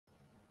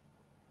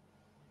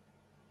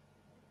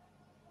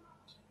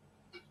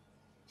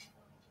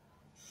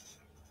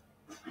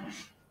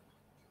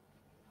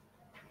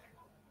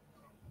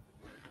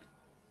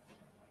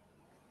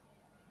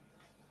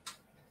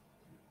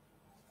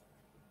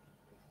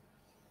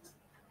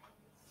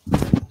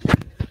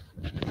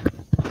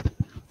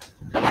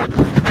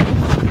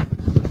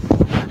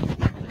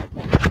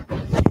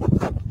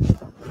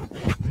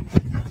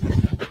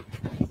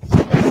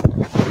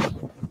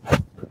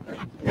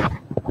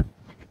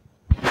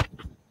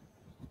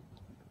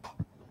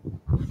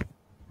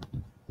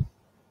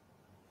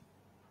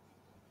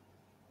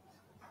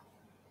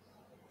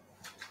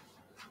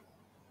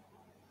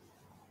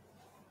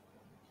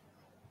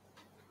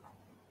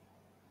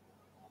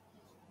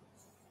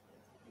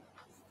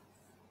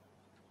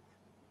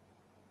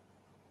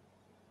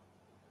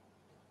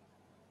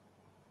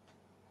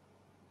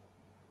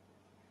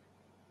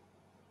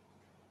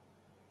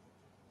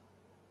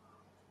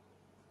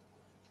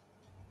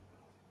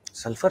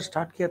Sulphur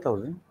start किया था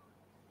उस दिन,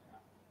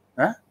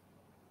 हाँ?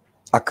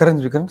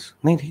 Occurrence becomes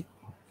नहीं.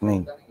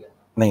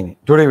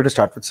 Today we will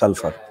start with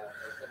sulfur.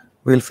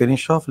 We will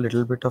finish off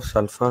little bit of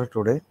sulfur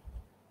today.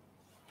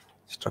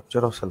 Structure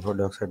of sulfur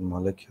dioxide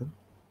molecule.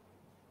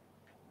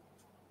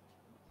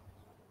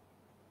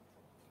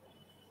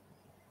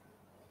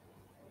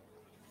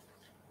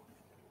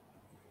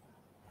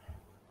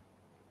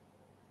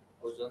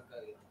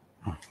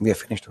 We have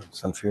finished with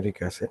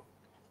sulfuric acid.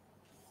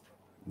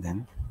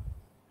 Then,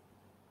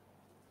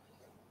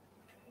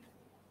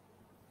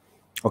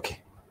 okay,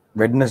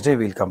 Wednesday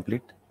we will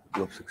complete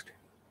group 16.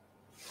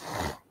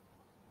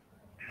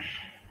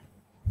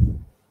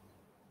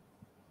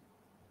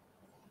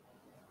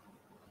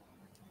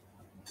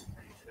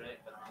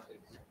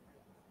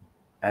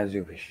 As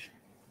you wish.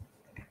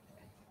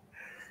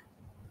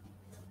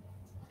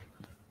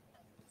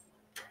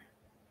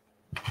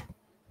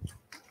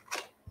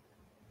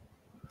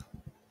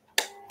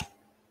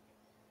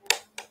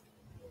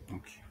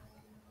 Okay.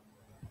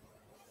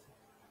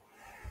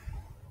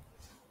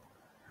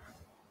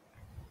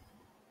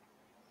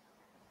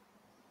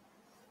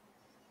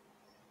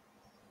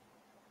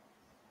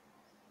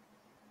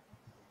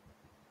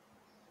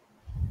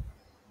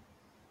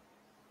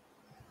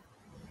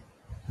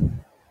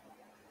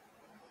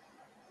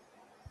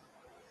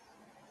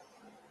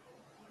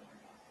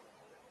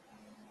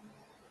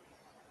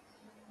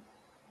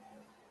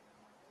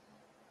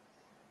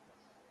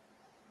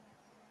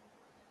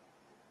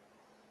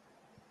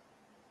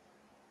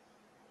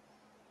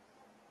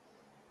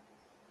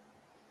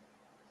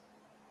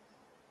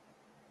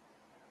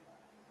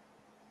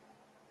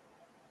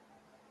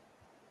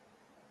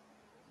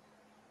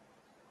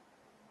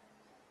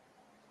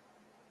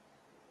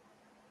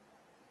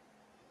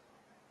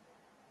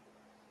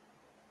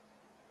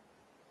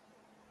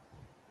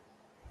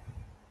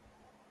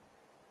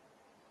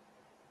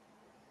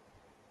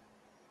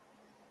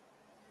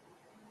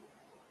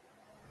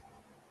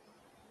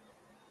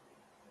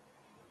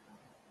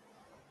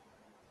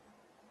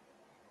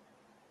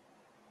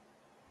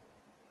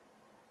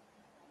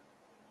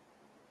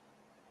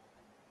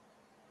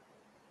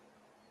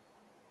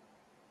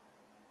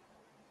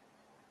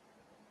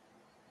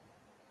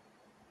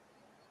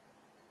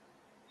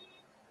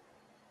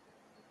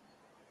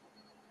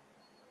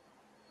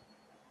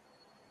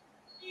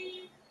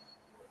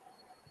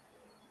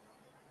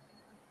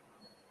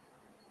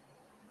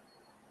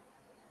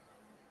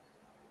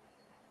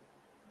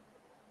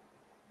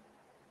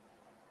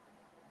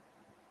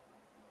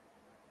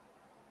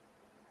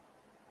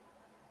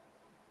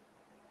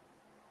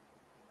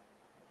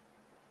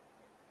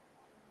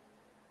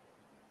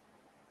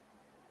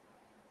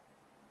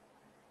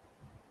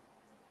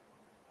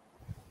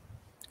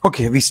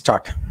 Okay, we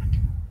start.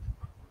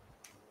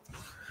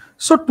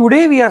 So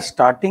today we are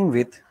starting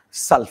with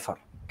sulfur.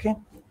 Okay.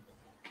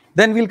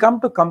 Then we'll come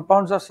to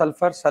compounds of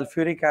sulfur,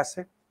 sulfuric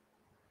acid,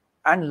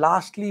 and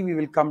lastly we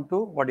will come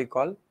to what you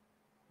call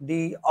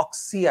the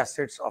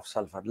oxyacids of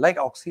sulfur, like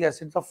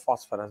oxyacids of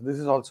phosphorus. This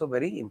is also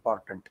very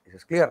important. It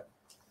is clear.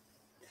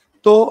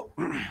 So,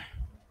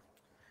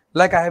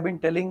 like I have been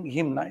telling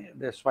him,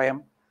 the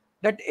Swayam,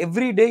 that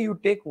every day you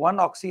take one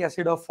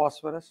oxyacid of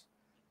phosphorus,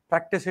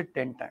 practice it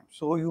 10 times.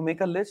 So you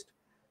make a list.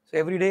 So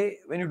every day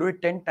when you do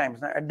it 10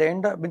 times, at the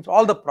end means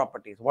all the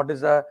properties. What is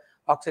the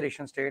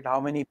oxidation state? How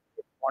many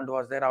bond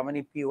was there? How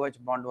many pOH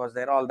bond was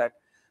there? All that.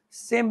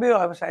 Same way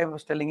I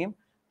was telling him.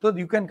 So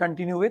you can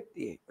continue with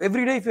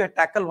every day if you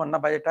tackle one.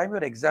 By the time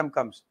your exam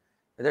comes,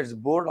 whether it's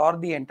board or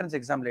the entrance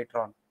exam later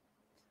on,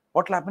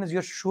 what will happen is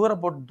you're sure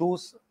about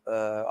those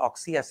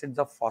oxyacids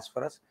of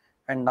phosphorus.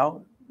 And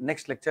now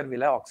next lecture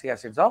we'll have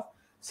oxyacids of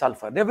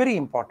sulfur. They're very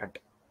important.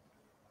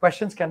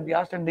 Questions can be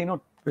asked and they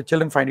know the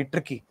children find it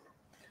tricky.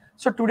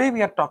 So today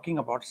we are talking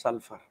about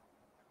sulfur.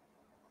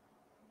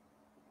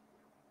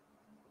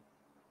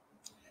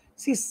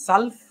 See,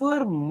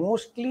 sulfur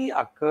mostly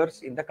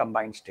occurs in the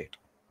combined state.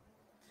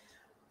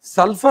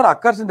 Sulfur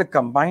occurs in the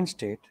combined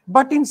state,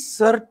 but in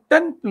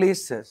certain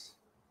places,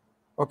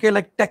 okay,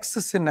 like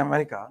Texas in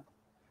America,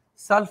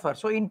 sulfur.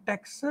 So in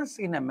Texas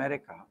in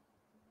America,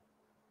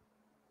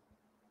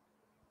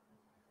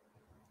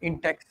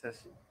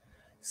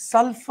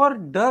 sulfur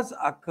does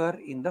occur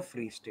in the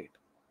free state.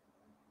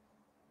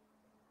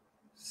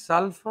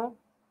 Sulfur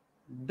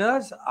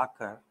does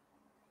occur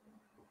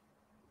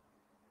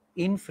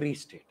in free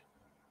state.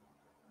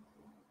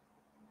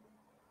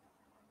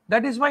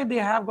 That is why they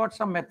have got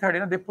some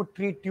method. They put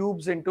 3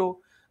 tubes into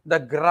the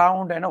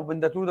ground, and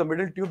through the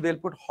middle tube they'll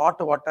put hot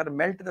water,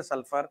 melt the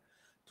sulfur.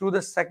 Through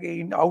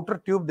the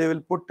outer tube they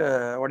will put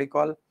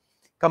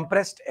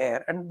compressed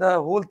air, and the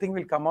whole thing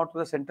will come out to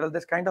the central.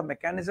 This kind of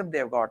mechanism they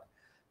have got,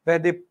 where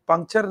they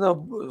puncture the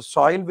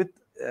soil with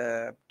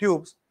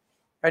tubes,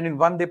 and in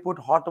one they put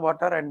hot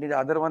water, and in the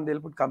other one they'll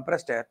put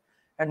compressed air,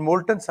 and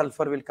molten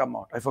sulfur will come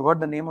out. I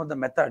forgot the name of the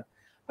method.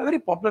 A very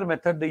popular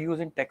method they use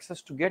in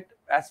Texas to get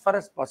as far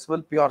as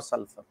possible pure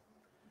sulfur.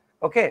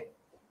 Okay,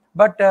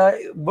 but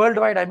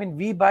worldwide, I mean,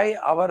 we buy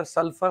our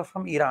sulfur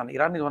from Iran.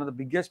 Iran is one of the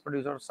biggest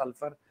producers of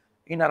sulfur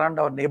in around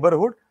our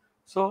neighborhood.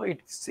 So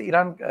it's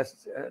Iran.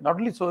 Not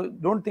only so,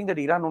 don't think that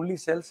Iran only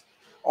sells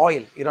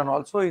oil. Iran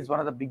also is one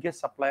of the biggest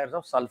suppliers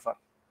of sulfur.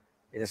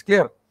 It is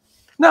clear.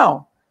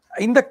 Now,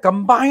 in the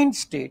combined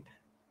state,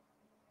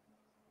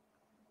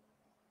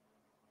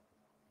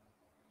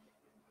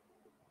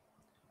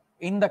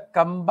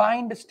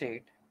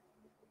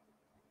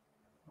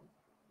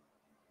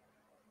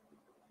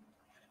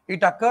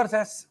 it occurs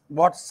as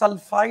what?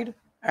 Sulfide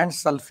and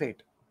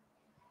sulfate.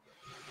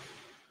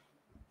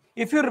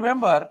 If you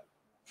remember,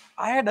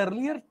 I had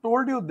earlier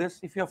told you this,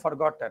 if you have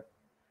forgotten.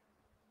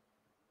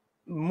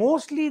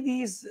 Mostly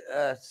these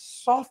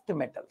soft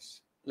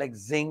metals like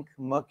zinc,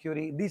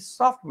 mercury, these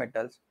soft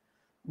metals,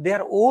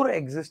 their ore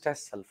exists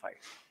as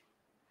sulfide.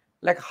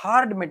 Like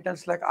hard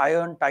metals like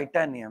iron,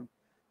 titanium,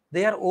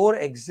 their ore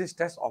exists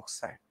as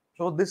oxide.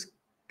 So this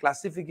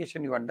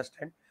classification you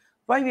understand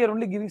why we are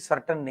only giving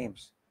certain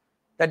names,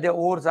 that their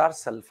ores are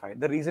sulfide.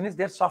 The reason is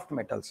they're soft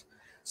metals.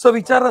 So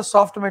which are the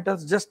soft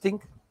metals? Just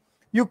think,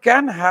 you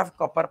can have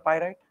copper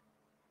pyrite,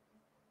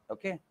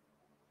 okay.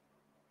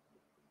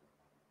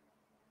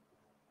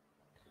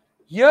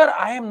 Here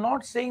I am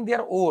not saying they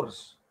are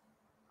ores,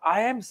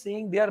 I am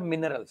saying they are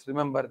minerals,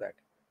 remember that.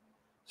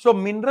 So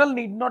mineral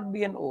need not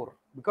be an ore,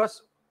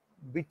 because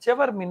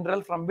whichever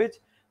mineral from which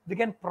we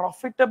can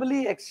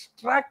profitably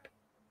extract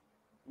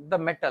the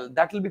metal,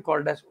 that will be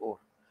called as ore.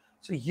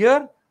 So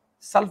here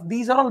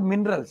these are all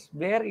minerals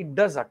where it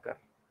does occur.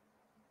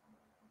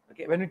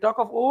 Okay, when we talk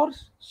of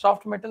ores,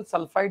 soft metal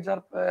sulfides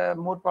are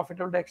more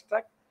profitable to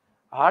extract.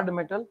 Hard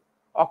metal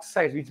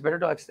oxides, which is better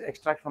to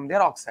extract from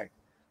their oxide.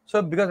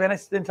 So because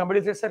when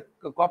somebody says, sir,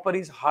 copper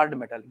is hard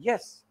metal,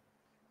 yes,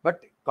 but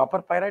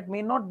copper pyrite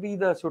may not be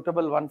the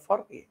suitable one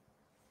for A.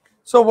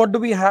 So what do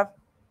we have?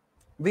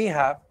 We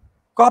have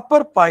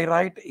copper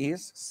pyrite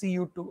is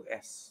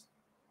Cu2S.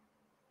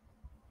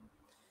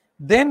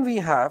 Then we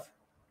have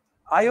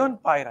iron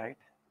pyrite.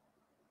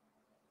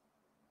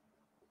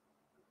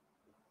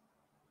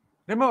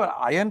 Remember,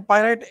 iron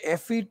pyrite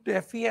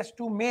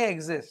FeS2 may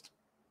exist,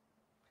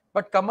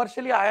 but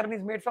commercially iron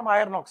is made from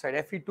iron oxide,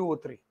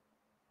 Fe2O3.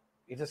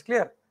 It is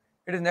clear.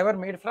 It is never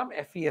made from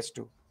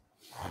FeS2.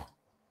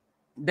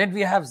 Then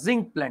we have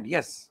zinc blende.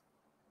 Yes,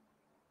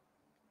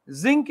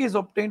 zinc is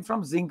obtained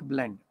from zinc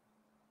blende.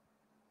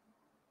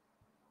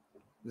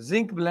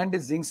 Zinc blende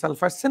is zinc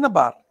sulfide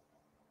cinnabar.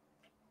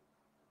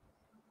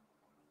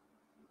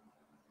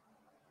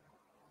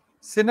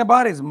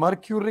 Cinnabar is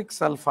mercuric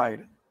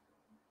sulfide.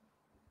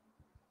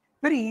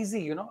 Very easy,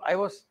 you know.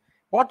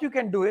 What you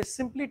can do is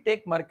simply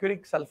take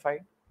mercuric sulfide,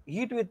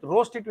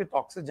 roast it with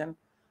oxygen,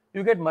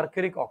 you get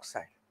mercuric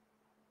oxide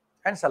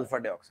and sulfur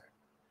dioxide.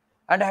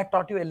 And I had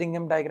taught you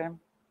Ellingham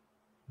diagram.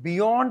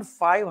 Beyond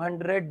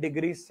 500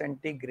 degrees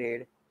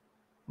centigrade,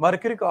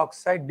 mercuric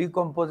oxide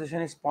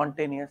decomposition is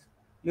spontaneous.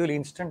 You will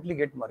instantly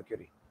get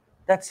mercury.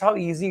 That's how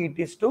easy it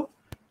is to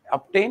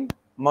obtain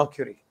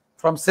mercury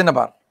from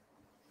cinnabar.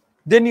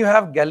 Then you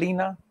have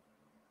galena,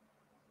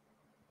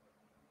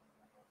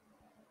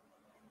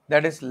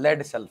 that is lead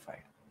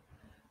sulfide.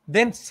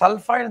 Then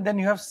sulfide, then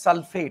you have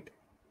sulfate.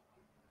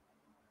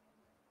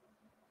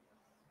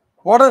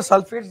 What are the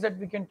sulfates that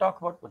we can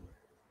talk about?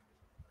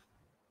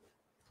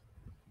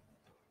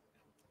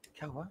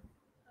 क्या हुआ?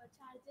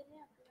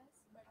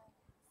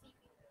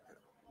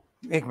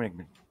 एक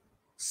minute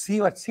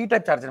सी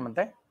type charger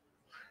बनता है,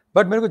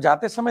 but मेरे को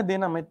जाते समय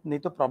देना, मैं नहीं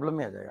तो प्रॉब्लम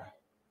में आ जाएगा.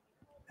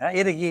 हाँ,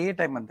 ये देखिए ये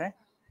टाइप बनता है,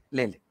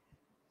 ले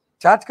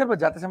चार्ज कर, बस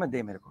जाते समय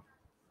दे मेरे को.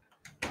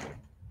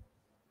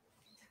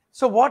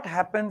 So what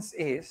happens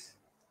is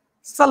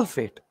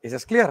sulfate. Is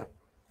this clear?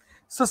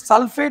 So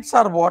sulfates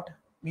are what?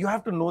 You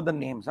have to know the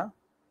names, huh?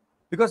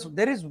 Because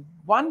there is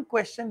one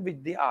question which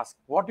they ask.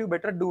 What you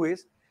better do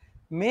is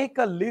make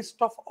a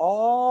list of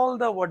all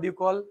the what you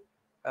call,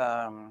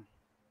 or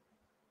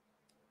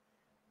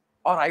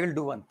I will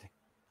do one thing.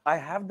 I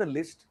have the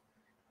list.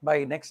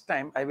 By next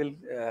time, I will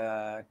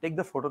take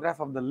the photograph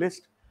of the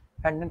list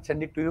and then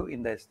send it to you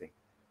in this thing.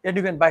 And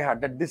you can by heart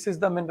that this is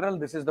the mineral,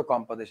 this is the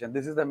composition,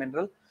 this is the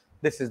mineral,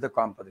 this is the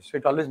composition. So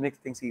it always makes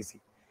things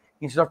easy.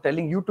 Instead of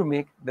telling you to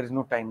make, there is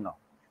no time now.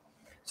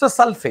 So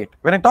sulfate.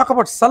 When I talk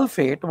about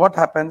sulfate, what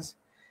happens?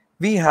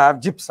 We have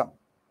gypsum.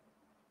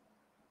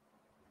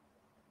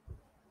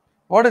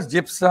 What is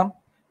gypsum?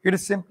 It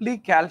is simply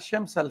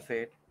calcium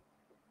sulfate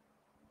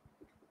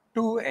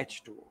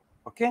 2H2O.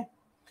 Okay.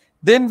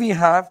 Then we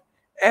have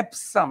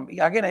Epsom.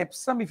 Again,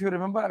 Epsom, if you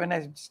remember, when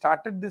I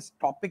started this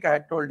topic, I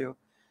had told you,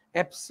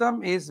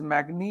 Epsom is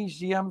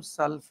magnesium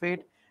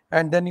sulfate,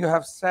 and then you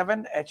have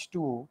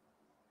 7H2O.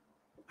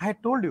 I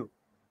had told you,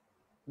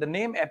 the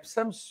name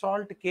Epsom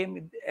salt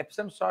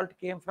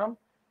came from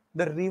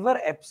the river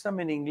Epsom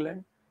in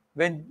England,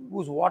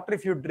 whose water,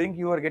 if you drink,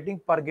 you are getting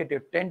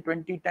purgative.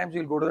 10-20 times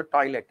you will go to the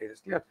toilet.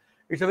 It's clear.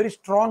 It's a very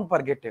strong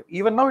purgative.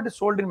 Even now it is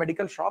sold in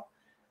medical shop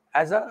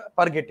as a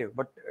purgative,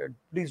 but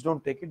please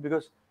don't take it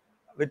because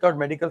without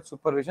medical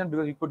supervision,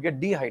 because you could get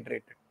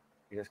dehydrated.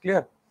 It is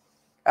clear.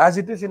 As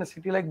it is in a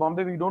city like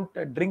Bombay, we don't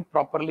drink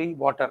properly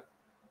water.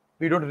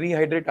 We don't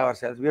rehydrate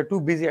ourselves. We are too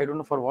busy. I don't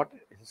know for what.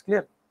 It is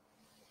clear.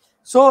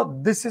 So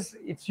this is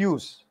its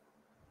use.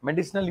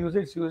 Medicinal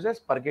usage is used as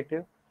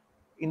purgative.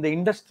 In the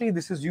industry,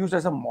 this is used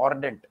as a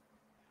mordant.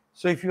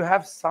 So if you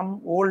have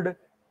some old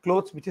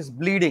clothes which is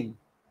bleeding,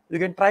 you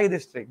can try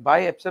this trick.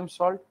 Buy Epsom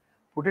salt,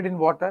 put it in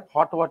water,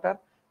 hot water,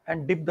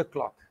 and dip the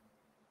cloth.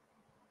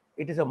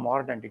 It is a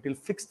mordant. It will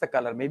fix the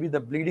color. Maybe the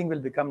bleeding will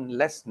become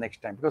less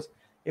next time, because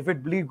if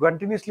it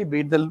continuously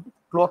bleed, the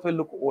cloth will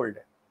look old.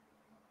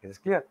 It is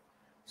clear.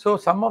 So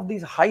some of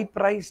these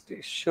high-priced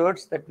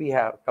shirts that we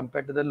have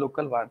compared to the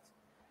local ones,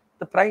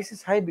 the price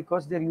is high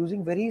because they are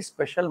using very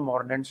special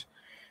mordants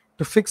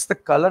to fix the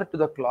color to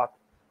the cloth,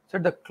 so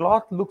the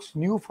cloth looks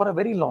new for a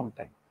very long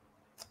time.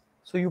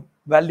 So you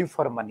value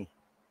for money.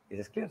 It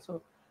is clear.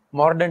 So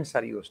mordants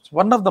are used.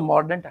 One of the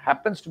mordant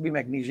happens to be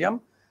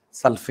magnesium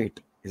sulfate.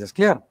 Is this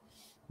clear?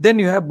 Then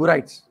you have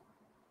burites.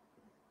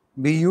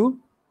 Burytes.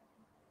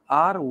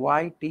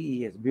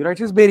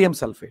 Burites is barium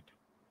sulfate.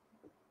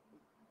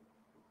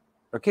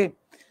 Okay.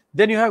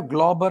 Then you have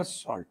Glauber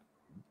salt.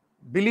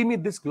 Believe me,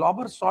 this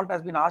Glauber salt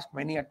has been asked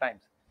many a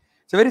times.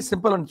 It's a very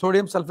simple one.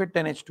 Sodium sulfate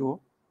 10H2O.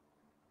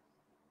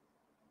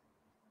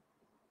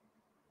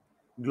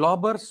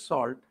 Glauber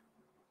salt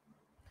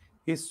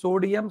is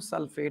sodium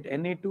sulfate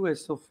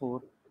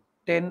Na2SO4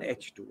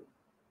 10H2O.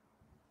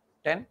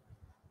 10.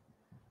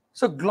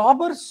 So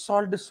Glauber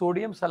salt, the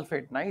sodium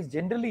sulfate, is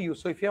generally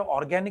used. So if you have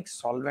organic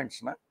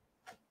solvents,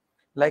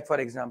 like for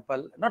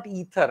example, not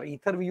ether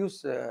we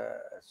use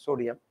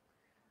sodium,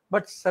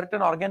 but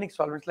certain organic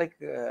solvents like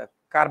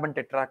carbon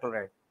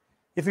tetrachloride.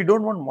 If you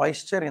don't want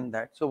moisture in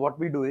that, so what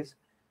we do is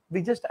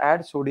we just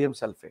add sodium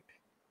sulfate,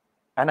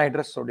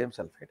 anhydrous sodium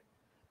sulfate.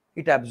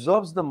 It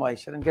absorbs the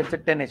moisture and gets a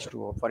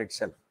 10H2O for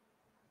itself.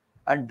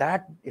 And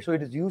so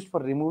it is used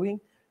for removing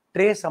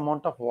trace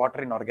amount of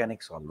water in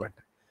organic solvent.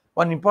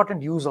 One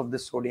important use of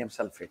this sodium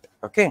sulfate.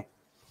 Okay.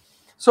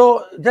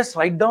 So just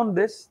write down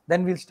this,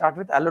 then we'll start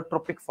with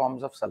allotropic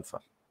forms of sulfur.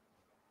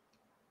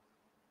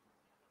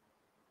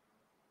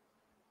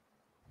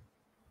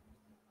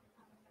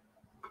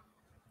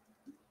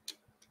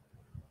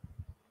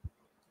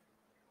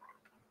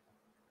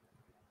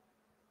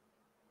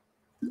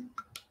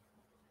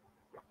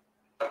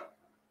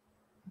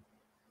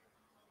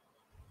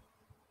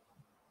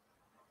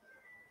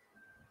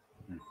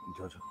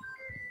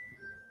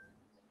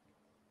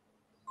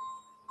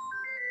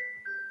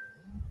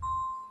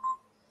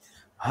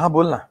 हाँ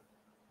बोलना.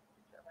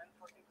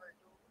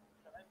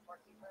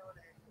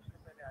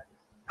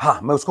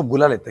 हाँ मैं उसको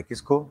बुला लेते,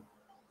 किसको,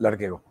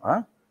 लड़के को.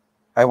 हाँ,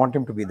 I want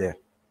him to be there.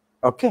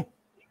 Okay.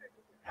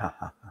 हाँ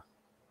हाँ हाँ.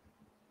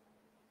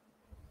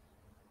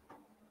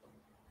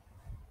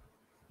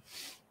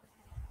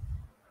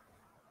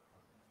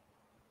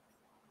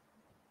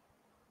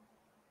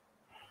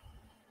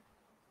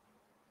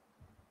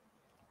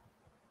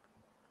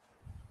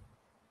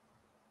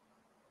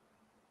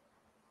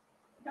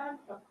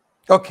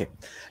 Okay,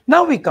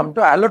 now we come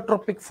to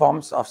allotropic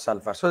forms of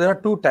sulfur. So there are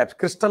two types,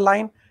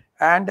 crystalline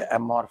and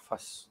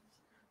amorphous.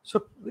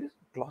 So where is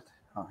the cloth?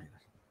 Oh, here.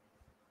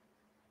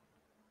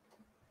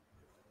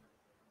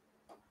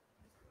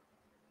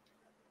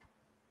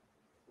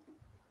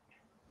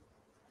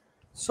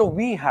 So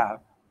we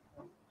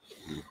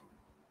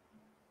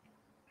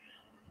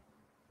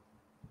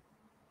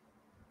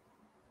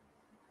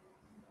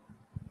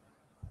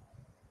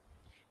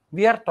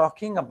are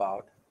talking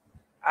about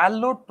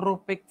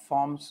allotropic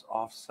forms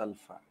of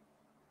sulfur.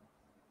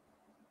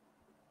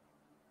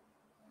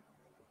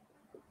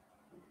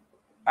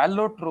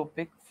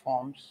 Allotropic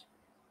forms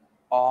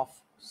of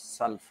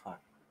sulfur.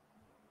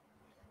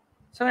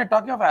 So when we're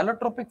talking of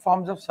allotropic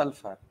forms of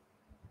sulfur,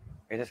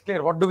 it is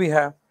clear. What do we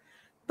have?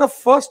 The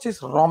first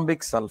is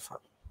rhombic sulfur.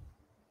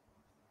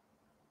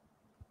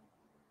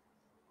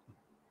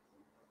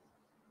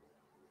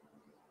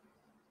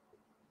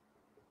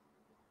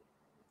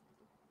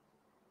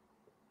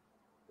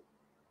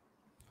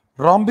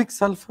 Rhombic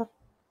sulfur,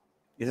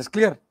 it is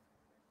clear.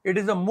 It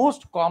is the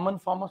most common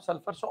form of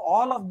sulfur. So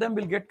all of them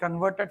will get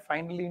converted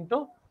finally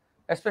into,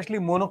 especially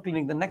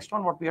monoclinic. The next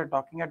one, what we are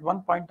talking, at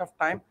one point of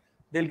time,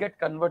 they'll get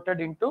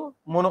converted into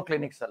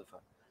monoclinic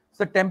sulfur.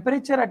 So the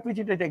temperature at which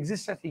it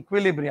exists as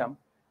equilibrium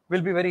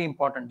will be very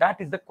important.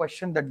 That is the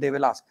question that they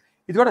will ask.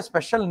 It's got a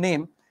special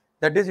name,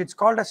 that is, it's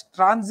called as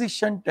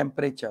transition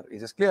temperature.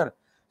 Is this clear?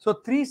 So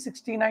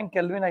 369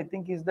 Kelvin, I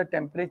think, is the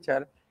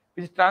temperature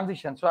which is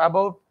transition. So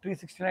above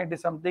 369 it is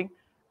something,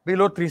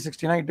 below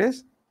 369 it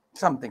is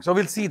something. So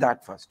we'll see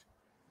that first.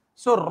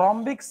 So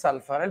rhombic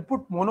sulfur, I'll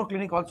put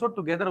monoclinic also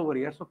together over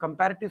here. So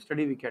comparative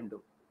study we can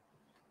do.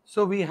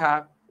 So we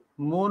have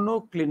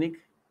monoclinic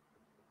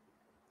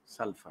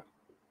sulfur.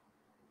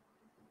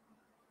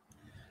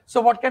 So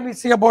what can we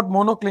say about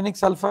monoclinic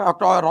sulfur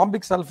or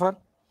rhombic sulfur?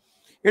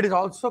 It is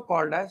also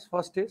called as,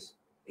 first is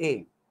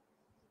A,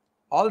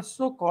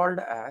 also called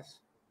as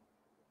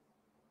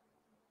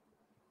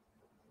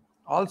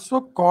alpha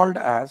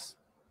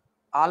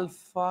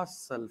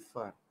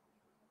sulfur.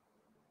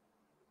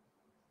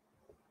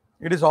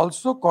 It is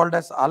also called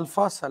as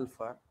alpha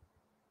sulfur,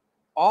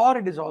 or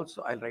it is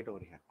also, I'll write over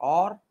here,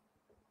 or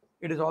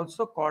it is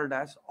also called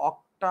as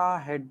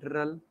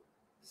octahedral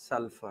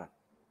sulfur.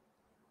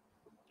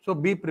 So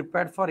be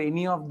prepared for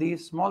any of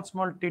these small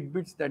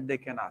tidbits that they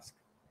can ask.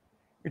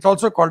 It's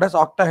also called as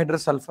octahedral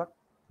sulfur.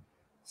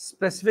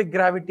 Specific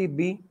gravity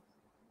B.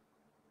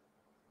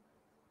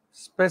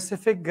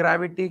 Specific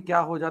gravity क्या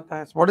हो जाता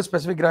है? What is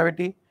specific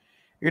gravity?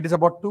 It is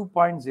about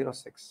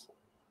 2.06.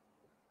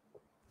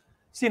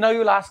 See, now you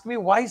will ask me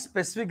why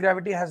specific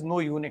gravity has no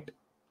unit.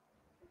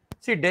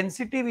 See,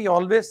 density we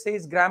always say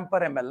is gram per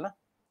ml. Na?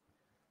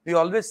 We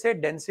always say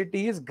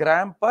density is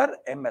gram per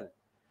ml.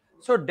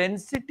 So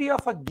density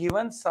of a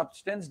given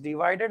substance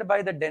divided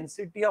by the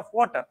density of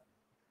water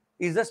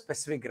is the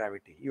specific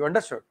gravity. You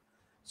understood?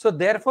 So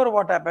therefore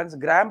what happens,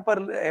 gram per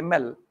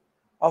ml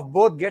of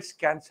both gets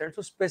cancelled.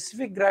 So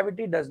specific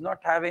gravity does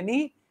not have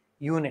any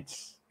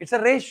units. It's a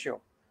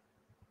ratio.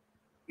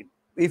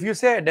 If you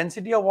say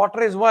density of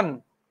water is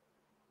 1,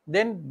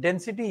 then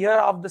density here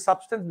of the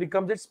substance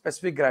becomes its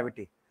specific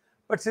gravity.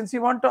 But since we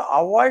want to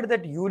avoid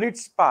that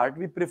units part,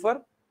 we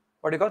prefer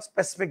what you call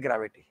specific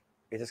gravity.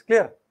 Is this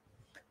clear?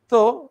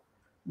 So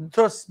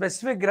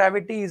specific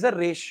gravity is a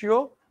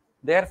ratio,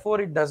 therefore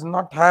it does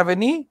not have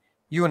any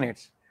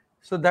units.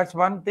 So that's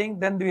one thing.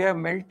 Then we have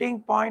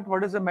melting point.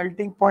 What is the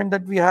melting point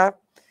that we have?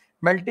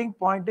 Melting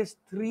point is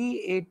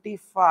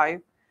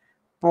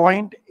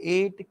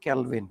 385.8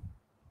 Kelvin.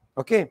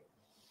 Okay.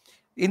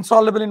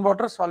 Insoluble in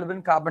water, soluble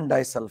in carbon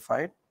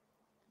disulfide.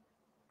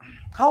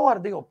 How are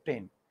they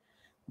obtained?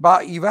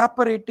 By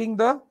evaporating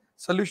the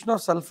solution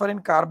of sulfur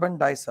in carbon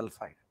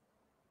disulfide.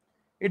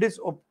 It is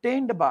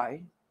obtained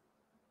by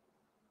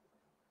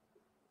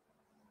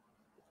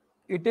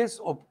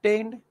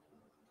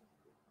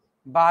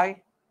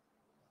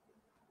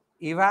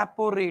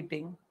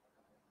evaporating.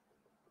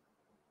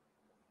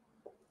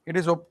 It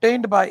is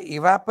obtained by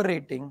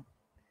evaporating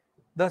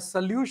the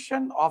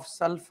solution of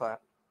sulfur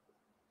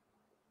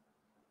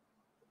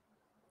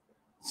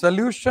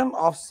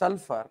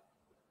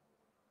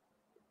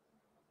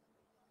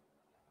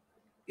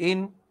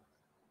in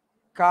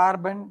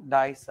carbon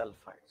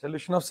disulfide.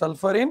 Solution of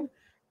sulfur in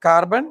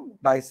carbon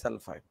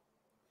disulfide.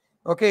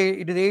 Okay,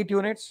 it is 8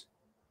 units.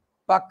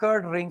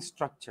 Puckered ring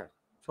structure.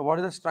 So what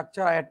is the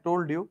structure? I had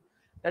told you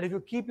that if you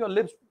keep your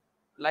lips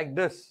like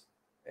this,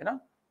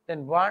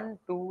 then 1,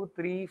 2,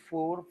 3,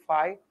 4,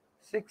 5,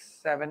 6,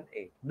 7,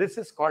 8. This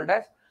is called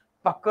as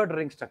puckered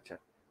ring structure.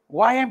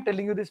 Why I am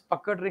telling you this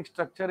puckered ring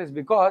structure is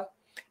because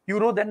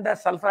then the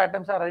sulfur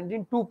atoms are arranged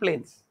in 2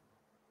 planes.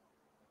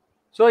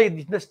 So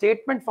in the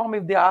statement form,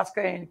 if they ask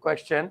a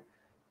question,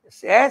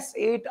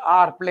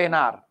 S8R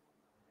planar.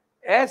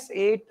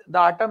 S8, the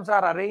atoms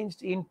are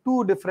arranged in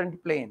 2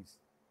 different planes.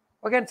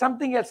 Okay, and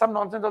something else, some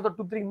nonsense, also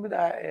 2, 3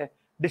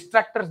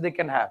 distractors they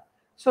can have.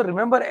 So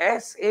remember,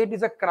 S8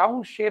 is a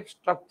crown-shaped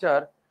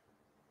structure.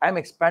 I am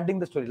expanding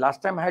the story.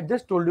 Last time I had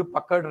just told you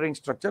puckered ring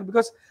structure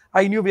because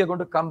I knew we are going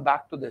to come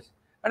back to this.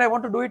 And I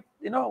want to do it,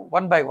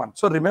 one by one.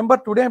 So remember,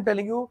 today I am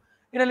telling you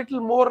in a little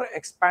more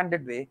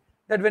expanded way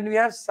that when we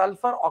have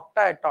sulfur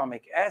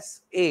octaatomic,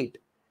 S8,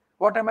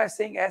 what am I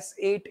saying?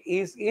 S8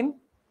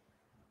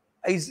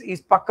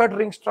 is puckered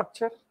ring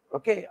structure.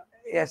 Okay,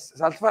 yes,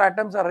 sulfur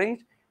atoms are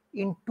arranged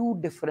in 2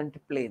 different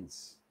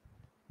planes,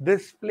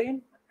 this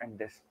plane and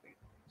this plane.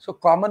 So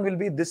common will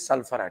be this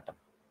sulfur atom.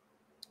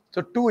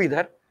 So 2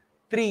 either,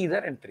 3 either,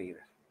 and 3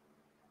 either.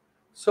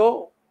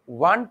 So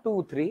 1,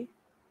 2, 3,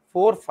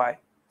 4, 5,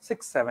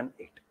 6, 7,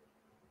 8.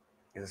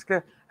 Is this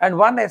clear? And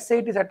one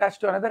S8 is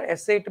attached to another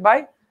S8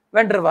 by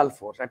van der Waals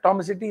force.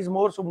 Atomicity is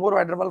more, so more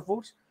van der Waals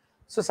force.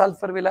 So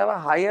sulfur will have a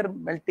higher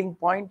melting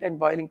point and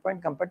boiling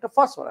point compared to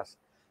phosphorus.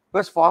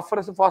 Because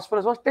phosphorus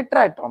was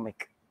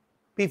tetraatomic,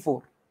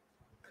 P4.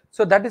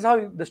 So that is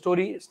how the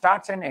story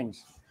starts and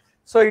ends.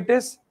 So it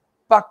is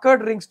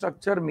puckered ring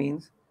structure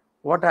means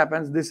what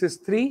happens? This is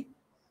 3,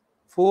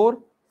 4,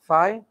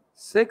 5,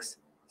 6,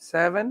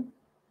 7,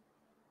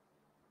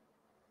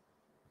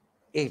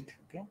 8.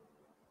 Okay.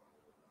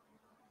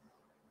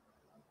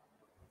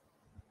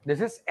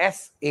 This is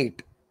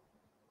S8.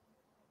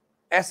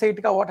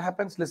 S8 ka what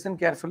happens? Listen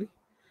carefully.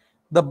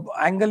 The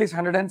angle is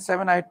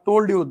 107. I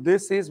told you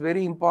this is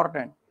very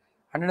important.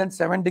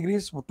 107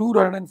 degrees,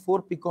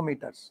 204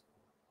 picometers.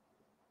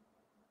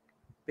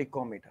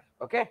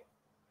 Okay.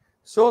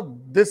 So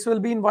this will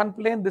be in one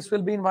plane, this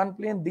will be in one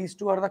plane. These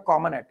 2 are the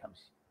common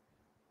atoms.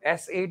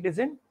 S8 is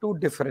in 2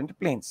 different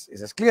planes.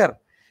 Is this clear?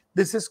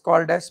 This is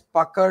called as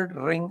puckered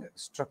ring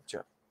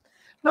structure.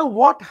 Now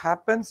what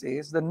happens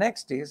is, the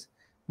next is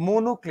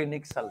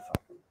monoclinic sulfur.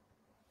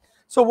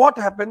 So what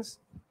happens?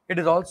 It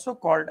is also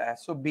called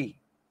as, so B,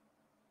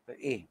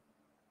 the A.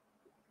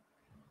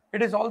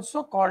 It is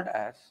also called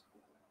as,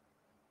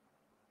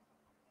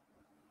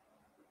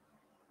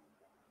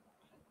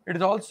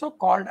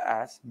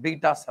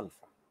 beta sulfur.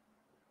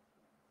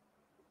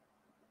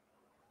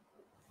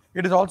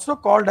 It is also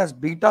called as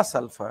beta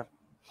sulfur.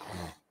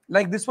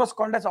 Like this was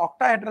called as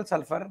octahedral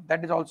sulfur,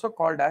 that is also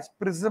called as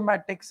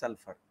prismatic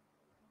sulfur.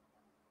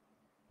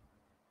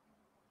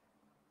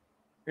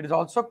 It is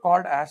also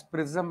called as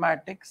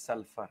prismatic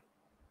sulfur.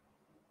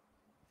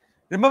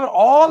 Remember,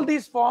 all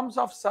these forms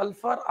of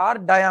sulfur are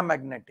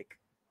diamagnetic,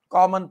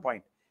 common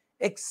point,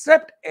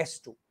 except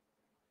S2.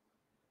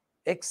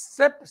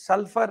 except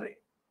sulfur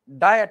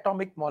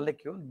diatomic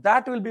molecule,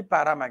 that will be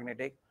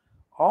paramagnetic.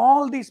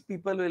 All these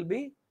people will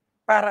be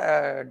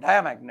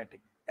diamagnetic.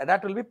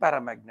 That will be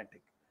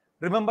paramagnetic.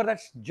 Remember,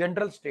 that's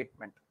general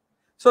statement.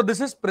 So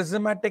this is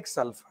prismatic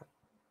sulfur.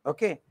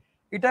 Okay,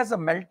 it has a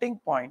melting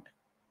point.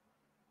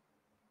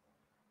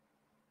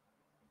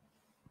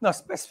 Now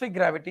specific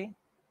gravity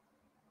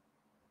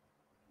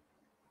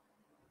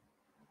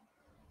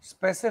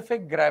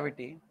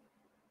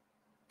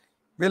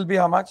will be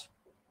how much?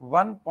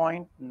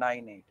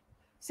 1.98.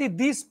 See,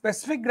 these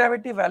specific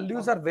gravity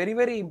values are very,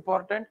 very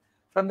important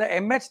from the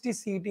MHT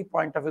CET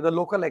point of view, the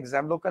local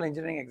exam, local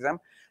engineering exam,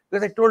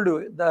 because I told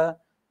you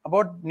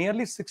about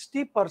nearly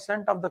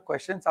 60% of the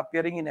questions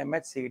appearing in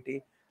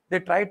MHCET, they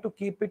try to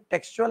keep it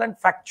textual and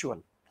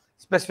factual,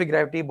 specific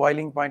gravity,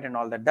 boiling point, and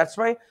all that. That's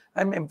why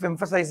I'm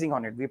emphasizing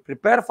on it. We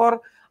prepare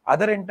for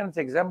other entrance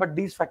exam, but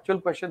these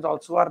factual questions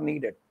also are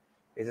needed.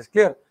 Is this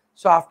clear?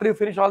 So after you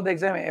finish all the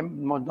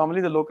exam, normally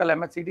the local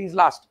MHCT is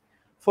last.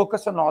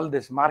 Focus on all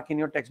this, mark in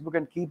your textbook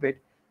and keep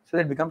it so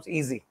that it becomes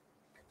easy.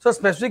 So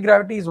specific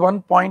gravity is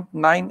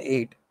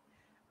 1.98.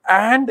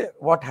 And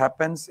what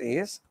happens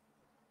is,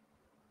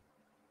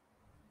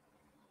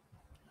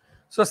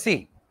 so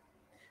see,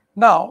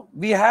 now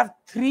we have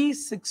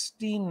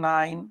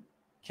 369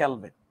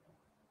 Kelvin.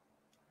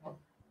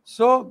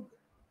 So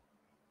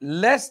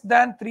less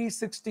than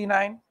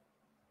 369,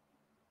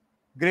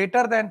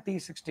 greater than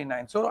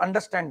 369. So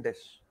understand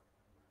this.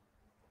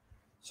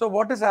 So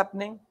what is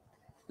happening?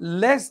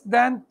 Less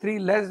than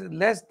if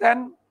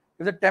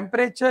the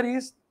temperature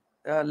is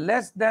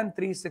less than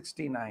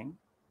 369,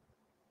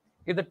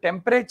 if the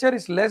temperature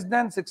is less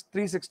than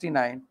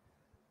 369,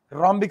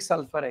 rhombic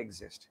sulfur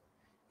exists.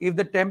 If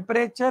the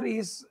temperature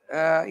is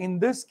in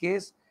this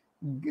case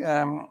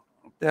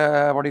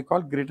what do you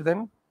call, greater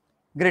than,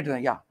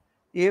 yeah,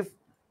 if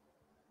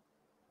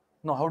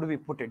no, how do we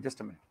put it?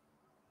 Just a minute.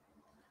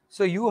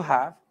 So you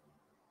have,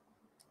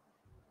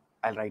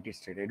 I'll write it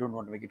straight, I don't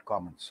want to make it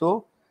common.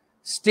 So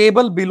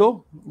stable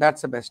below,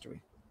 that's the best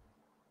way.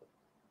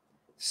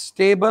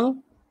 Stable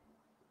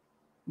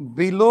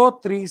below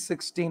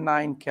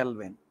 369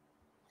 Kelvin,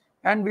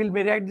 and we'll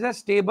be write the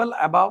stable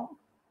above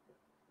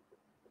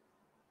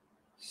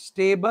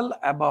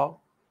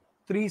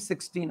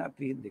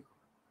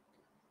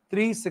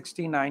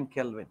 369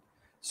 Kelvin.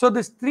 So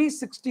this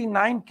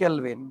 369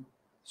 Kelvin,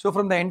 so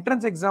from the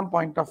entrance exam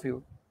point of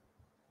view,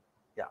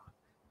 yeah,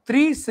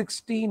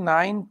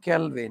 369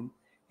 Kelvin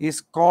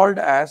is called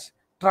as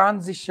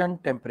transition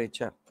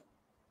temperature.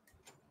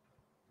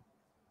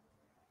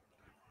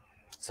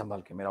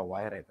 संभाल के, मेरा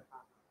wire है,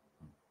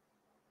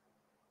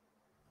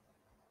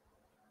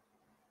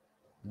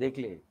 देख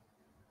ले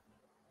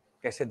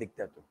कैसे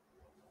दिखता है तू.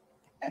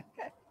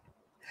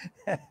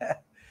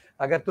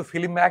 अगर तू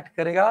फिल्म में एक्ट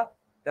करेगा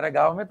तेरा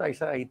गांव में तो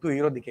ऐसा तू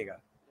हीरो दिखेगा.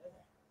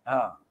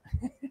 हाँ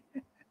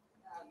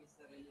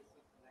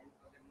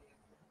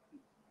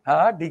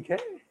हाँ ठीक है.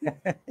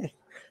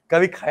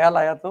 कभी ख्याल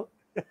आया तो.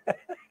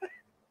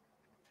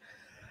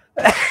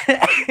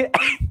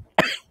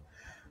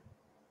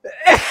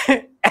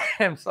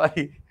 I'm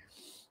sorry.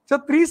 So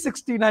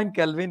 369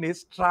 Kelvin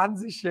is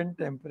transition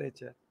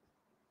temperature.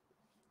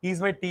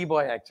 He's my tea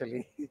boy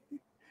actually.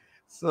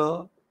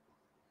 So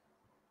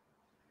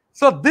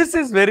this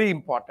is very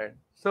important.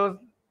 So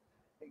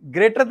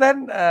greater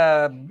than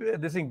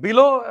this thing,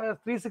 below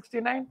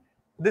 369,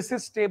 this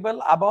is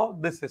stable,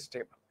 above this is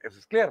stable. Is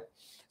it clear?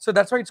 So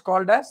that's why it's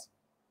called as.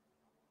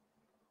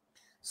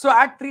 So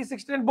at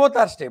 369 both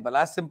are stable,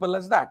 as simple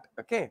as that.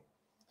 Okay.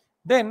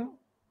 Then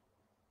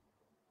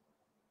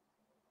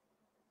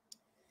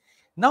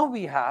now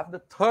we have the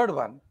third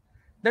one,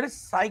 that is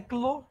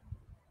cyclo.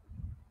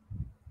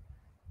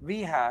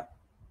 We have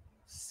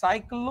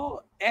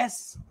cyclo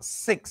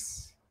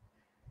S6.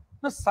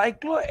 Now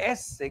cyclo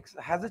S6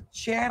 has a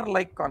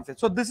chair-like configuration.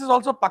 So this is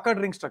also puckered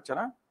ring structure.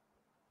 Huh?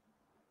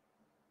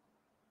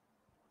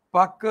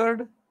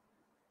 Puckered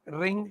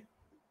ring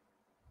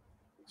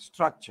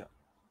structure.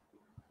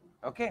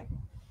 Okay.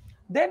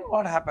 Then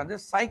what happens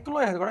is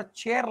cyclo has got a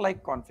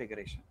chair-like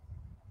configuration.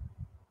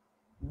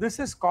 This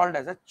is called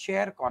as a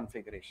chair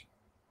configuration.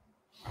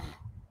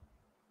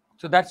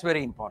 So that's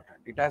very important.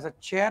 It has a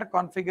chair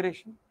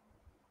configuration.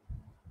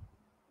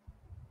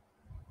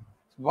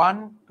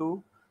 1,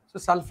 2. So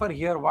sulfur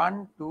here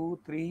 1, 2,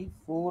 3,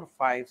 4,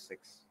 5,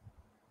 6.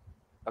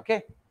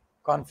 Okay,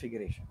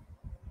 configuration.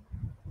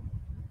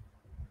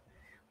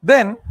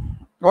 Then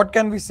what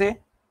can we say?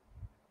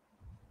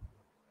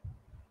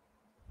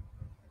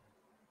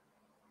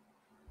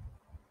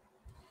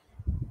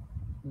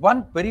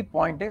 One very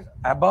point is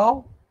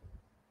above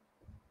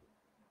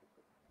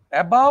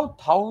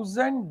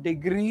 1000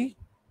 degree,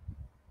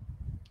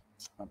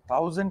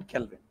 1000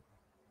 Kelvin.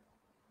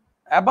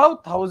 Above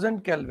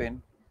 1000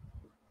 Kelvin,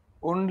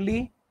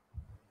 only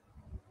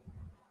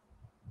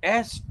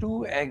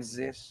S2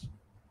 exists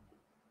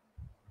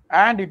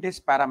and it is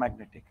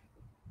paramagnetic.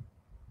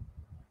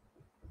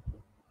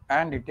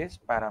 And it is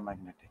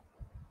paramagnetic.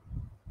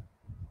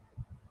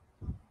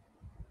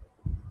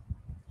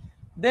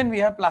 Then we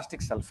have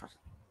plastic sulfur.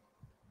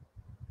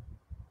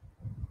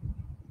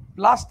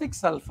 Plastic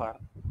sulfur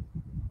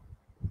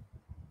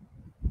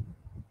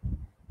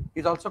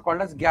is also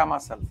called as gamma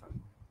sulfur.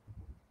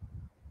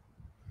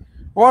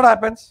 What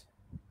happens?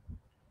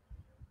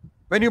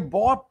 When you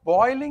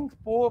boiling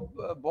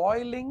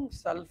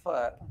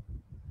sulfur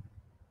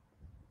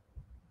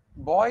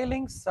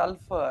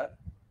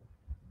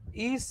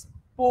is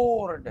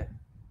poured.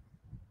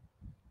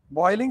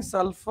 Boiling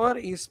sulfur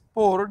is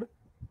poured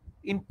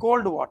in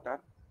cold water.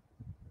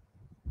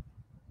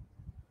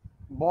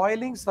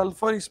 Boiling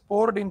sulfur is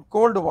poured in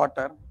cold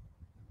water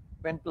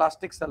when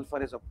plastic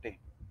sulfur is obtained.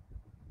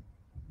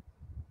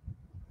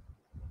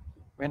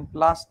 When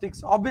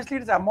plastics, obviously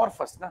it is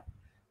amorphous. Na?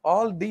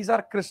 All these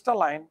are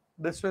crystalline,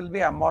 this will be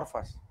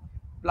amorphous.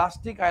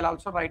 Plastic, I'll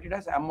also write it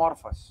as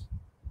amorphous.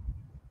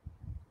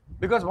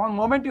 Because one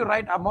moment you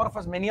write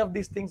amorphous, many of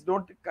these things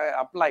don't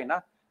apply. Na?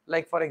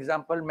 Like for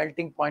example,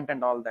 melting point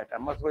and all that,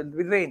 amorphous will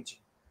be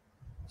range.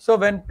 So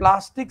when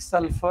plastic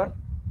sulfur,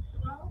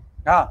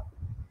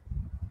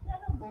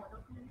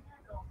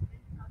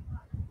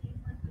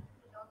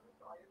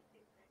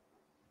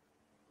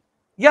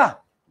 yeah.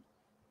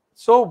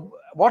 So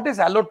what is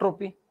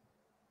allotropy?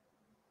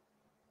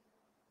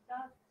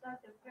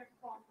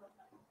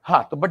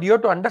 But you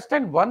have to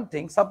understand one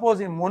thing. Suppose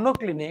in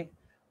monoclinic,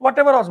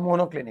 whatever was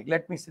monoclinic,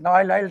 let me see. Now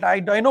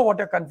I know what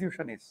your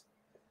confusion is.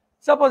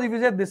 Suppose if you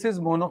say this is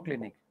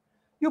monoclinic,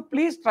 you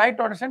please try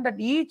to understand that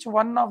each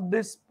one of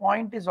this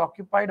point is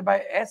occupied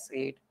by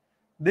S8.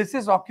 This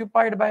is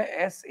occupied by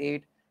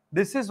S8.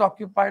 This is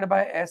occupied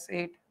by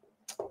S8.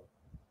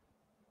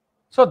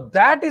 So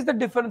that is the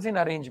difference in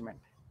arrangement.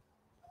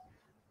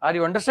 Are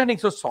you understanding?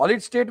 So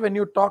solid state, when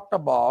you talked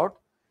about,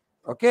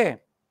 okay,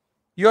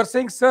 you are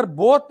saying, sir,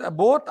 both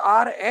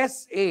are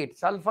S8,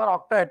 sulfur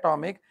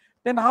octaatomic.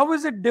 Then how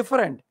is it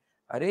different?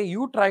 Array,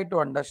 you try to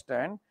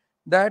understand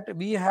that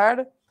we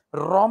had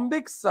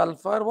rhombic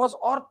sulfur was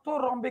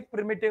orthorhombic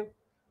primitive.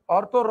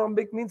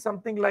 Orthorhombic means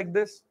something like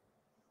this.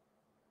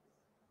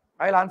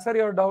 I'll answer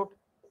your doubt.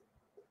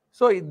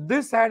 So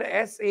this had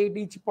S8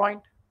 each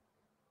point.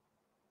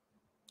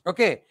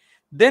 Okay.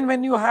 Then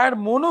when you had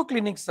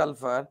monoclinic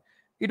sulfur,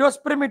 it was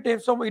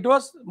primitive. So it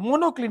was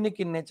monoclinic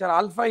in nature.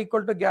 Alpha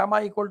equal to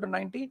gamma equal to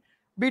 90,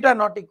 beta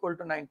not equal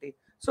to 90.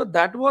 So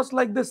that was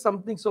like this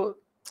something. So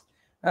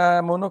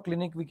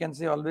monoclinic we can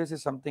say always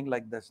is something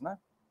like this. Na?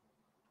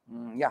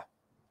 Yeah.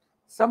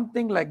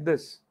 Something like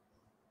this.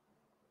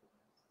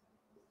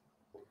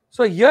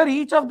 So here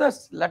each of the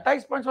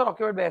lattice points were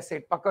occupied by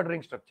S8, puckered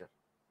ring structure.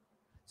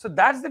 So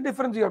that's the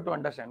difference you have to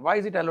understand. Why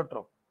is it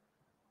allotrope?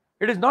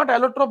 It is not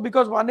allotrope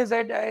because one is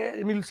at,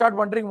 we'll start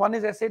wondering, one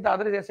is S8, the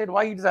other is S8,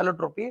 why it is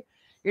allotropy?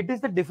 It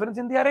is the difference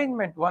in the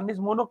arrangement. One is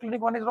monoclinic,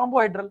 one is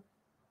rhombohedral.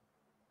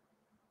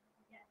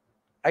 Yes.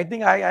 I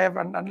think I have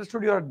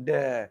understood your,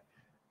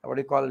 what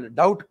do you call,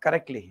 doubt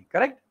correctly,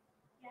 correct?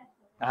 Yes.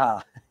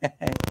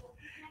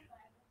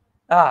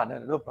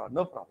 No problem,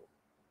 no problem.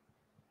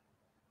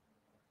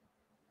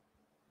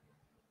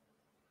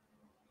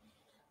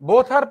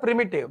 Both are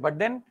primitive, but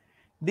then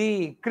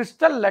the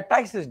crystal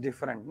lattice is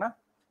different, na?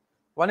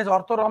 One is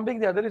orthorhombic,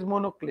 the other is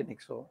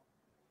monoclinic. So,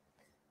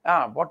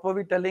 what were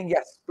we telling?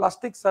 Yes,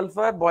 plastic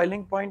sulfur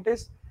boiling point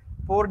is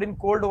poured in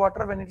cold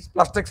water when its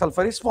plastic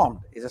sulfur is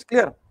formed. Is this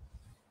clear?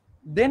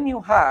 Then you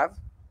have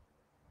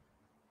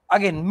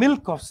again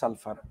milk of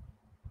sulfur.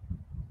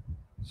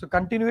 So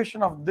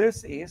continuation of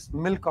this is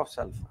milk of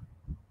sulfur.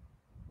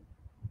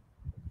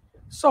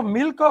 So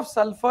milk of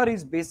sulfur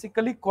is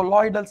basically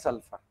colloidal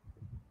sulfur.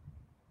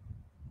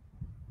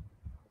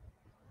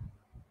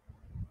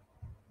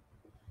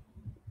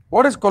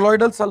 What is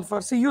colloidal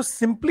sulfur? See, you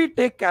simply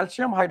take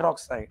calcium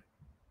hydroxide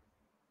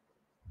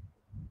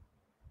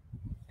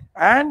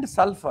and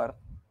sulfur.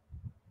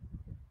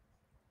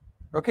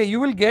 Okay, you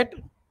will get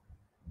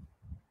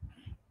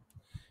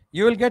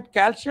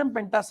calcium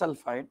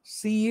pentasulfide,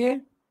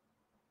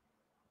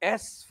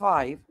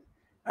 CaS5,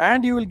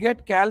 and you will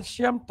get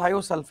calcium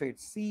thiosulfate,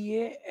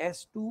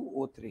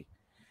 CaS2O3.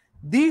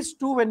 These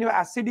two, when you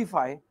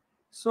acidify,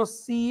 so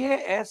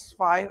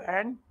CaS5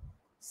 and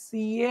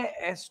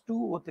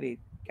CaS2O3,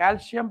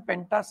 calcium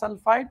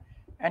pentasulfide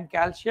and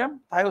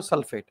calcium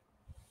thiosulfate.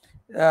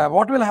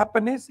 What will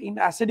happen is, in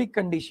acidic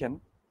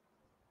condition,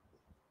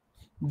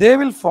 they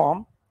will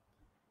form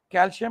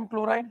calcium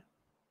chloride,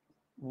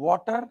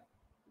 water,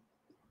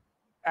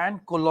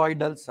 and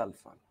colloidal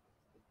sulfur.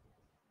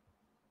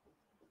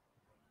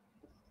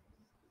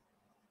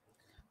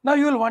 Now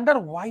you will wonder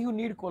why you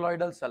need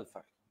colloidal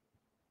sulfur.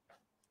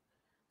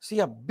 See,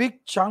 a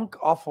big chunk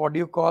of what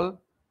you call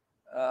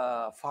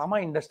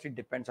pharma industry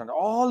depends on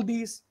all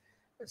these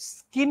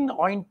skin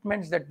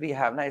ointments that we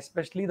have now,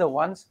 especially the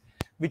ones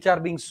which are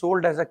being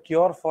sold as a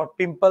cure for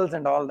pimples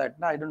and all that.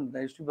 Now, I don't know,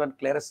 there used to be one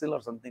Clarisil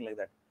or something like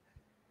that.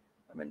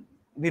 I mean,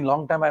 it's been a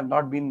long time I have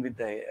not been with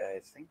the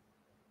thing,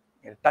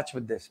 in touch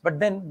with this. But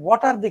then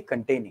what are they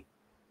containing?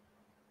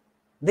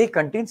 They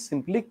contain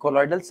simply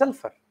colloidal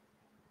sulfur.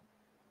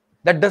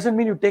 That doesn't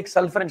mean you take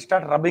sulfur and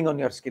start rubbing on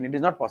your skin. It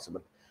is not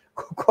possible.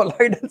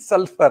 Colloidal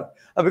sulfur,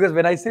 because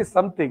when I say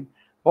something,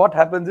 what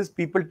happens is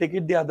people take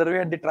it the other way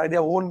and they try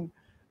their own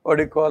what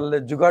do you call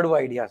jugadu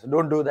ideas.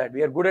 Don't do that.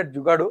 We are good at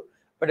jugadu,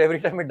 but every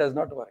time it does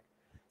not work.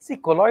 See,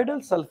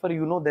 colloidal sulfur,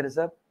 you know, there is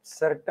a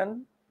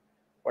certain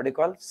what do you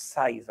call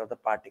size of the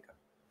particle.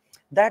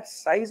 That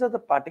size of the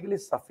particle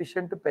is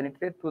sufficient to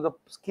penetrate to the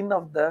skin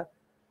of the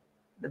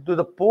to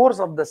the pores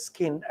of the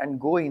skin and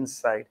go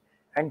inside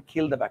and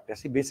kill the bacteria.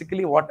 See,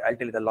 basically, what I'll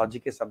tell you, the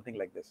logic is something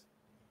like this.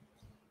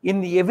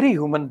 In every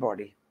human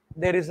body,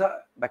 there is a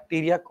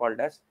bacteria called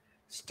as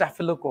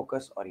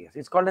Staphylococcus aureus.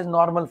 It's called as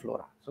normal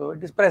flora. So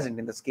it is present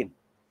in the skin.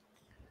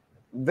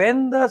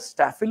 When the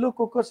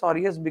Staphylococcus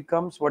aureus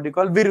becomes what you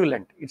call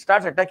virulent, it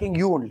starts attacking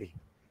you only.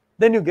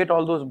 Then you get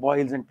all those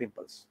boils and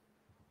pimples.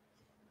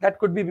 That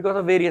could be because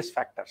of various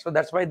factors. So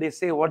that's why they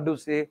say, what do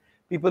say?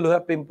 People who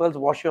have pimples,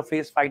 wash your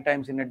face 5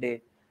 times in a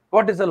day.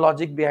 What is the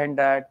logic behind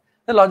that?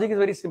 The logic is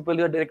very simple.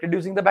 You are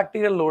reducing the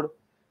bacterial load.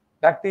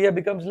 Bacteria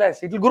becomes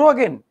less. It will grow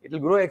again. It will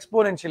grow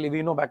exponentially.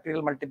 We know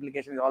bacterial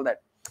multiplication is all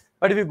that.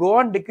 But if you go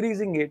on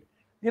decreasing it,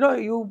 you know,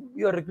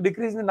 you are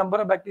decreasing the number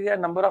of bacteria,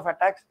 number of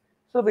attacks,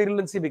 so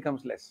virulency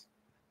becomes less.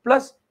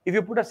 Plus, if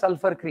you put a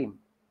sulfur cream,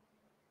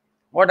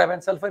 what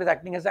happens? Sulfur is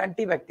acting as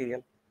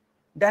antibacterial,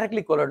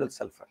 directly colloidal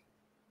sulfur.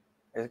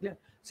 Is it clear?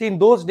 See, in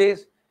those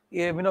days,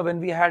 you know, when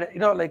we had, you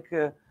know, like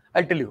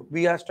I'll tell you,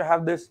 we used to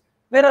have this.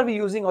 Where are we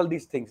using all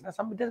these things? Now,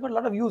 there's got a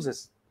lot of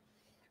uses.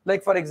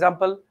 Like for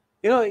example,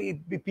 you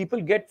know, people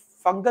get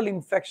fungal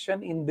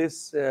infection in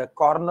this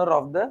corner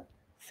of the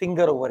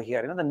finger over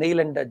here, you know, the nail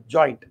and the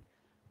joint.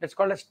 That's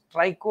called as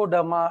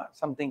trichoderma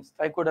something.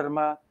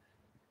 Trichoderma.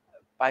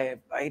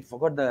 I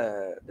forgot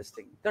this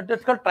thing.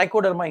 That's called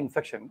trichoderma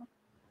infection.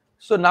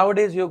 So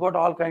nowadays you got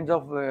all kinds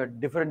of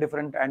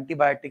different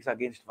antibiotics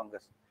against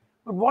fungus.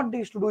 But what they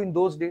used to do in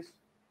those days?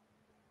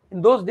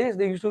 In those days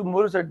they used to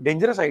more as a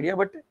dangerous idea,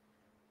 but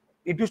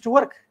it used to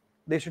work.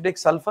 They should take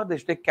sulfur, they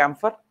should take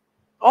camphor,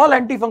 all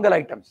antifungal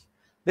items.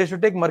 They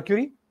should take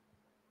mercury.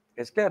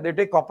 It's clear. They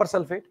take copper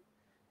sulfate,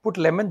 put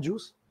lemon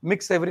juice,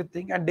 mix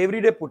everything, and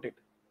every day put it.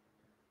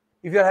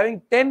 If you are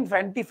having 10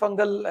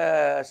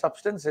 antifungal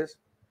substances,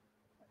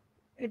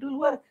 it will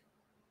work.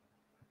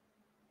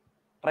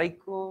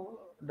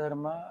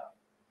 Trichoderma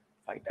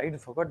fight. I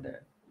forgot the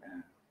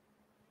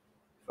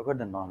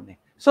name.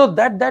 So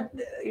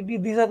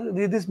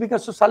this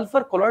because so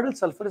sulfur, colloidal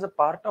sulfur is a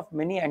part of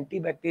many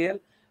antibacterial,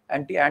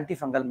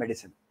 antifungal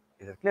medicine.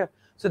 Is it clear?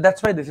 So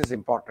that's why this is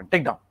important.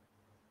 Take down.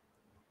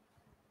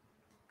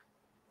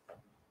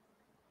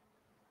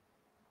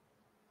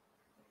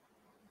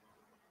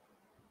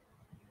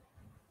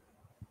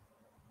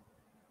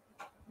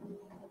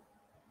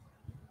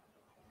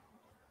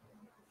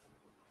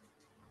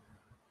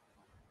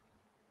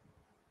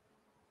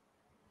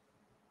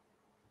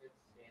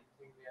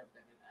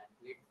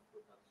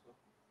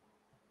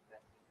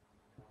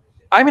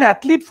 I mean,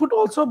 athlete food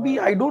also be.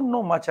 I don't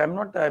know much. I'm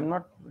not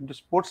into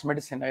sports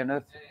medicine. I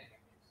know.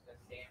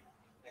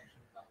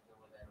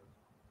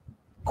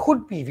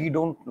 Could be. We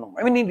don't know.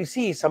 I mean, you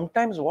see,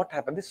 sometimes what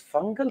happens? This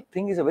fungal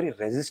thing is a very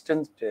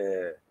resistant,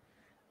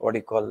 what do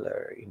you call,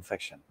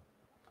 infection.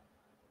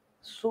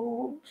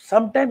 So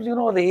sometimes, you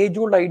know, the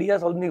age-old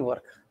ideas only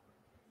work.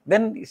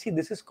 Then you see,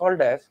 this is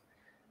called as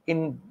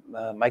in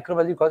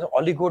microbiology called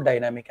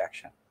oligodynamic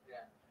action.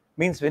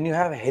 Means when you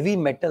have heavy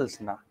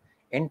metals now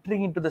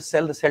entering into the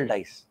cell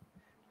dies.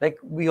 Like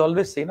we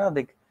always say,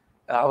 like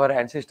our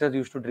ancestors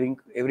used to drink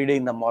every day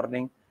in the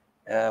morning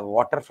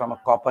water from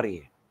a copper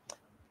A.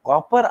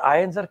 Copper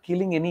ions are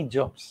killing any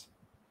germs.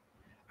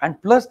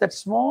 And plus that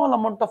small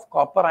amount of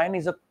copper ion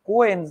is a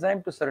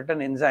coenzyme to certain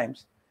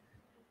enzymes,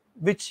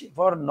 which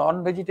for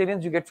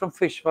non-vegetarians you get from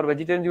fish, for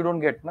vegetarians you don't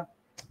get. Na?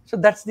 So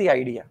that's the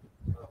idea.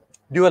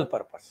 Dual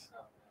purpose.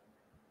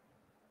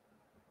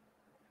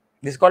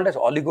 This is called as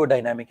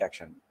oligodynamic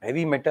action.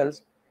 Heavy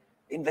metals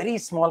in very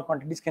small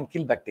quantities can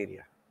kill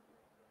bacteria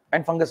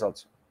and fungus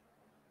also.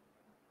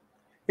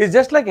 It's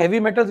just like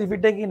heavy metals. If we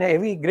take in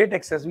heavy great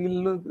excess, we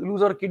will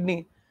lose our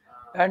kidney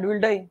and we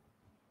will die.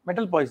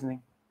 Metal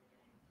poisoning.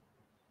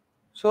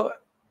 So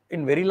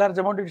in very large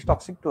amount it is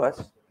toxic to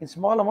us. In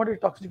small amount it is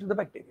toxic to the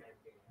bacteria.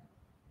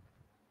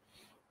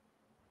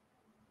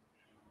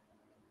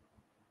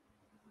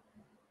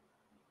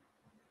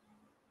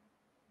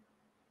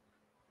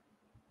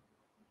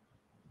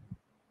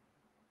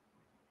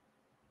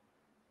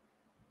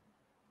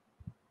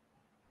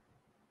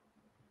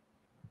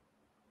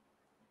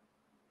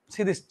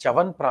 See this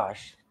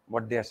Chavanprash,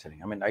 what they are selling.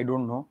 I mean, I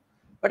don't know.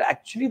 But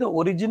actually the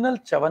original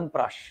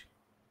Chavanprash,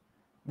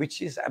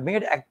 which is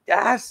made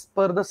as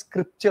per the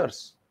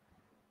scriptures,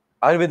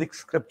 Ayurvedic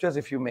scriptures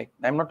if you make.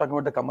 I'm not talking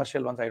about the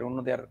commercial ones. I don't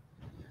know.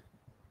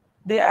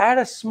 They add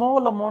a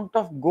small amount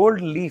of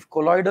gold leaf,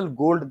 colloidal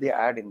gold they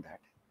add in that.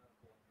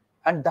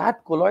 And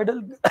that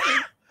colloidal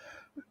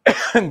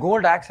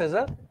gold acts as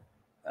a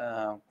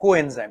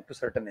coenzyme to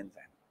certain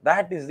enzyme.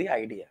 That is the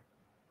idea.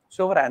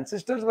 So our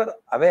ancestors were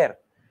aware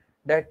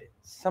that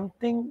some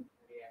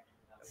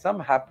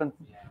happened.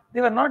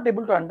 They were not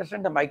able to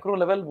understand the micro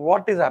level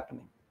what is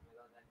happening.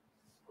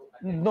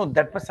 No,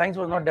 that science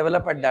was not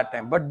developed at that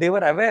time, but they were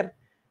aware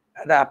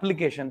the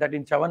application that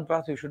in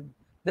Chavanprash you should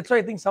That's why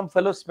I think some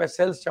fellows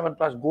sells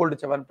Chyawanprash, gold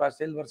Chyawanprash,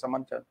 silver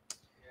Saman.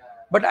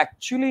 But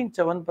actually in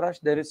Chyawanprash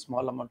there is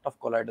small amount of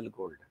colloidal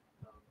gold.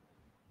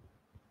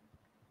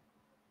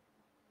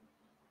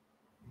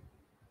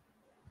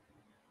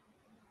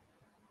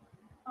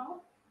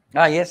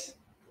 Ah, yes.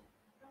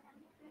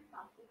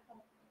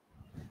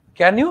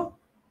 Can you?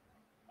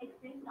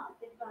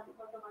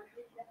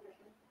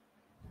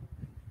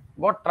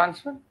 What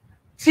transfer?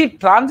 See,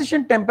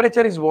 transition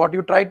temperature is what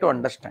you try to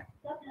understand.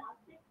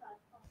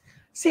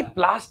 See,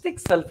 plastic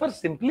sulfur,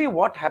 simply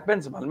what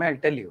happens, Malme, I'll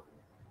tell you.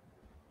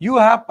 You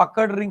have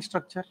puckered ring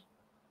structure.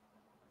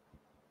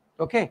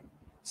 Okay.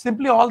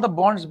 Simply all the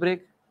bonds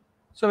break.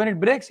 So when it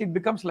breaks, it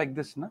becomes like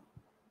this. Na?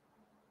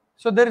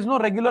 So there is no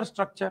regular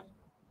structure.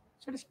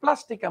 So it is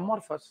plastic,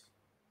 amorphous.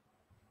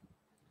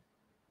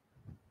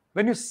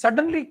 When you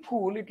suddenly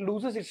cool, it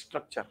loses its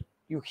structure.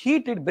 You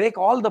heat it, break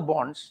all the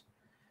bonds,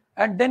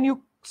 and then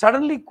you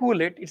suddenly cool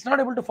it, it's not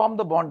able to form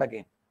the bond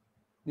again.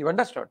 You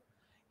understood?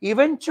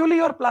 Eventually,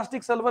 your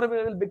plastic sulfur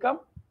will become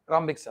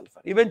rhombic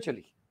sulfur.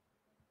 Eventually.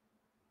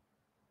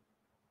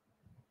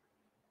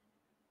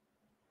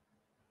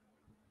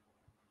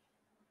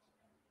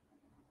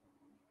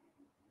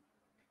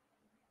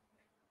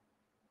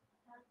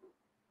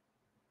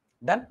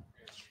 Done?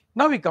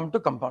 Now we come to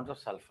compounds of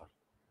sulfur.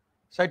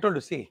 So I told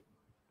you, see,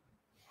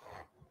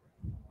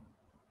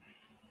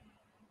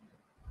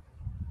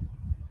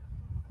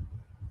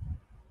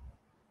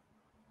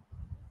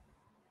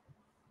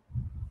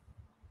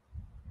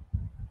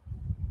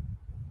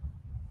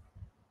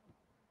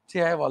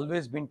 I have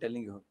always been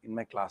telling you in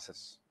my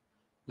classes,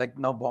 like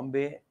now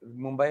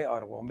Mumbai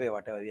or Bombay,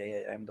 whatever,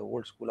 I am the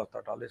old school of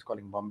thought, always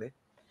calling Bombay.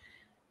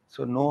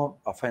 So no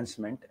offense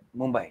meant.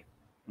 Mumbai.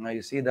 Now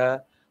you see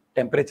the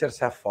temperatures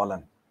have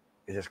fallen.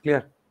 Is this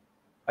clear?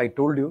 I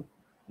told you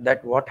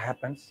that what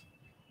happens,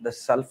 the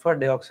sulfur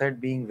dioxide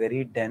being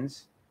very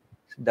dense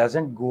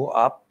doesn't go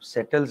up,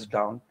 settles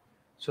down.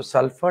 So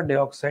sulfur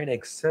dioxide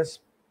excess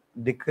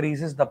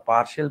decreases the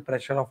partial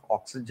pressure of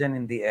oxygen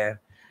in the air,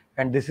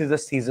 and this is the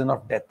season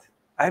of death.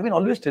 I've been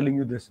always telling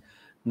you this.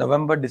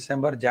 November,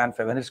 December, Jan,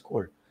 Feb, when it's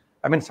cold.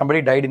 I mean,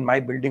 somebody died in my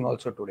building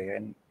also today,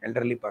 an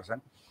elderly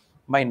person.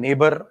 My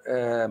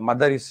neighbor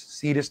mother is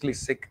seriously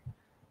sick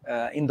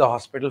in the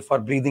hospital for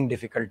breathing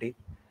difficulty.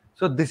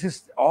 So this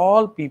is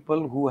all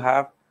people who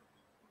have,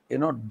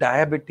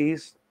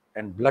 diabetes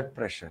and blood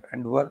pressure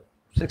and who are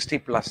 60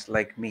 plus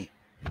like me,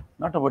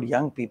 not about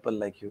young people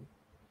like you.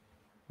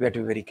 We have to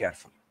be very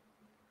careful.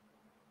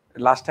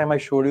 Last time I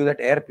showed you that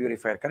air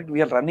purifier, correct?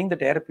 We are running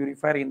that air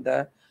purifier in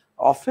the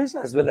office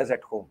as well as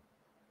at home.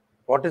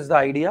 What is the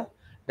idea?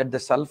 That the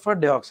sulfur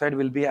dioxide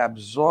will be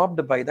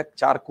absorbed by the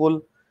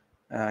charcoal,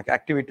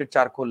 activated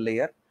charcoal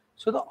layer.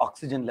 So the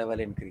oxygen level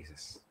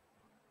increases.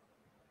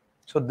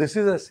 So this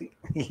is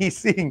he's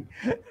seeing,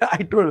 I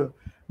told you,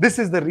 this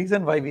is the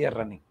reason why we are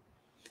running.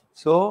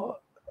 So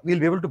we'll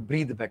be able to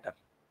breathe better.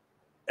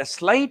 A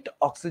slight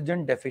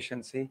oxygen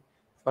deficiency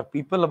for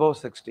people above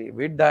 60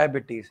 with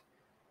diabetes,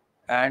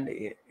 and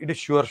it is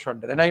sure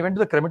shot. And I went to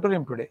the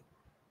crematorium today.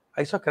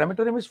 I saw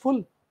crematorium is full.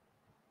 A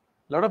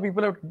lot of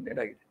people have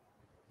died.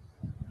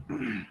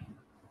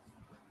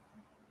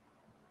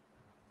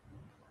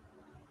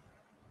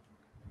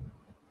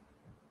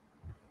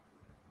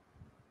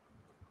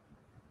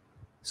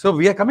 So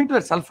we are coming to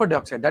the sulfur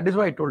dioxide. That is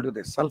why I told you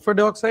this. Sulfur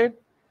dioxide.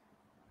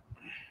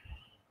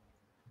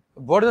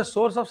 What is the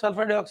source of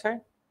sulfur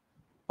dioxide?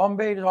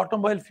 Bombay is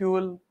automobile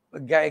fuel,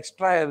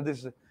 extra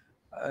this,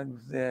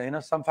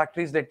 some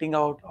factories letting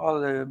out all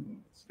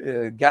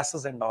the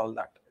gases and all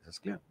that. Is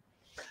clear?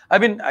 I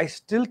mean, I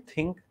still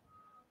think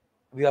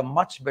we are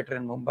much better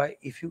in Mumbai.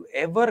 If you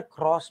ever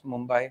cross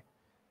Mumbai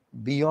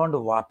beyond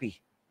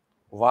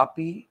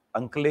Vapi,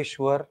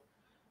 Ankleshwar,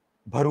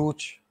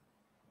 Bharuch,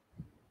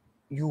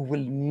 you will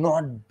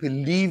not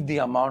believe the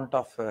amount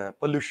of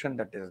pollution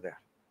that is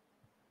there.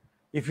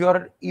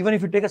 Even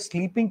if you take a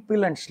sleeping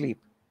pill and sleep,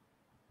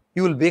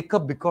 you will wake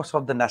up because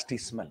of the nasty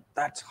smell.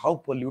 That's how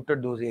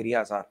polluted those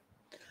areas are.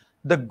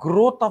 The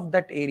growth of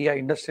that area,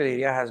 industrial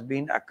area, has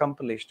been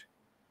accomplished,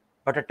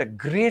 but at a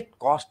great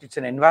cost. It's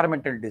an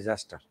environmental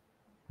disaster.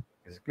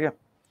 Is it clear?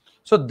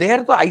 So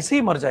there तो ऐसे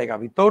ही मर जाएगा.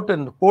 Without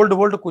cold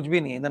world कुछ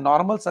भी नहीं. In the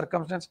normal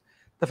circumstance,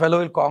 the fellow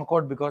will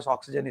concord because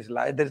oxygen is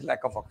there is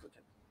lack of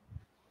oxygen.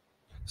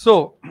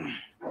 So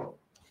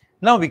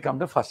now we come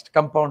to first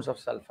compounds of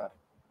sulfur.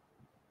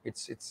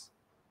 It's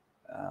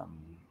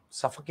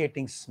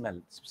suffocating smell,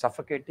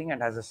 suffocating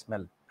and has a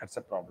smell. That's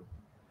a problem.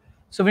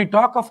 So when we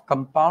talk of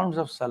compounds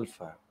of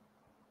sulfur,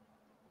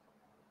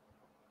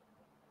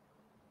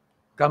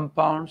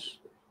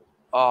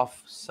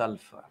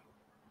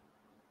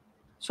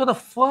 so the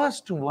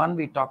first one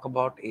we talk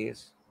about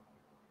is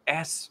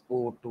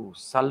SO2,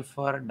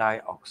 sulfur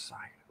dioxide.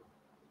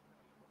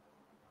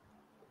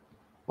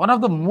 One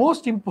of the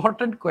most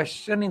important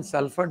question in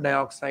sulfur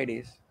dioxide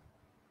is,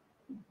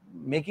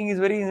 making is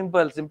very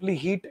simple. Simply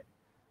heat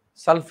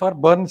sulfur,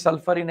 burn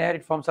sulfur in air,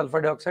 it forms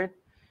sulfur dioxide.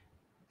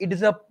 It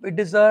is a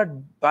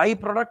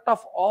byproduct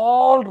of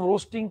all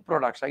roasting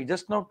products. I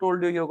just now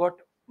told you, you got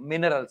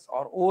minerals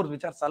or ores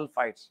which are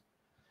sulfides.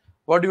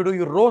 What do?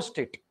 You roast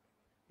it.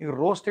 You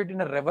roast it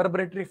in a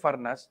reverberatory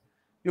furnace.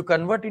 You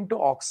convert into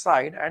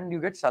oxide and you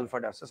get sulfur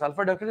dioxide. So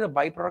sulfur dioxide is a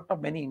byproduct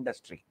of many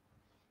industry.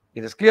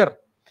 It is clear.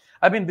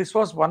 I mean, this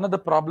was one of the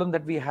problems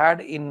that we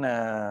had in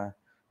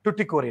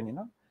Tuticorin. You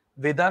know,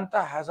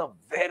 Vedanta has a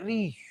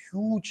very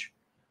huge,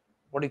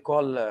 what do you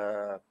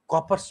call,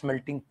 copper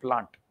smelting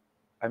plant.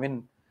 I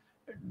mean,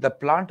 the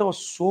plant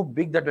was so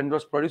big that when it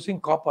was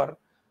producing copper,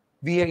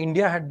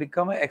 India had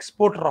become an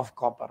exporter of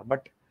copper.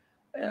 But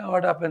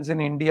what happens in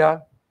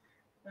India?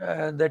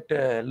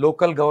 That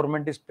local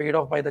government is paid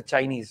off by the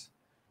Chinese,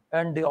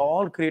 and they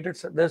all created.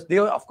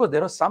 Of course,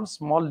 there was some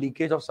small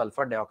leakage of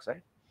sulfur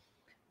dioxide.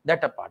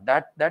 That apart,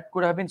 that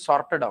could have been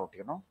sorted out,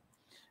 you know.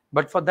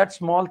 But for that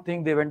small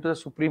thing, they went to the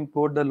Supreme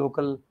Court, the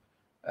local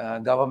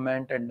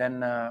government, and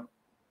then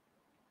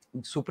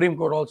Supreme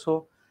Court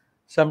also.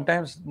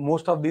 Sometimes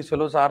most of these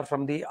fellows are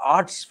from the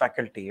arts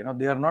faculty. You know,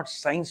 they are not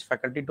science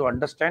faculty to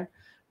understand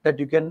that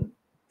you can,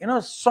 you know,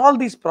 solve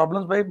these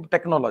problems by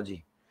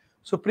technology.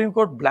 Supreme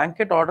Court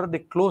blanket order, they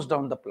closed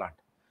down the plant.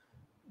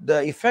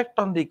 The effect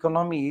on the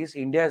economy is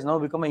India has now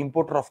become an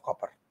importer of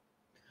copper.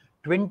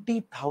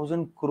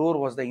 20,000 crore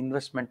was the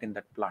investment in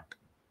that plant.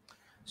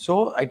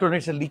 So I told you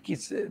it's a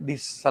leakage.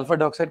 This sulfur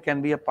dioxide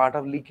can be a part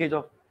of leakage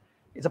of,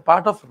 it's a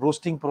part of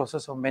roasting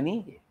process of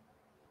many.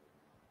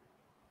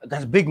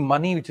 There's big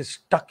money which is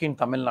stuck in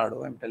Tamil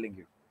Nadu, I'm telling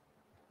you.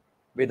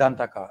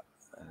 Vedanta ka.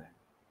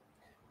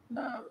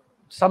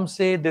 Some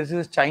say this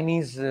is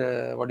Chinese,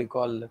 what do you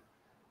call,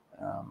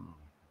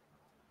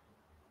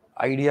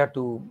 idea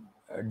to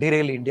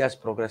derail India's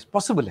progress.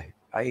 Possible.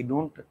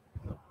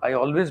 I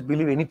always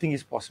believe anything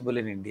is possible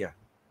in India.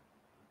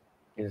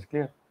 It is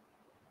clear.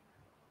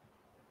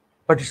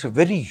 But it's a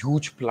very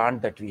huge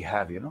plant that we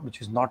have, you know,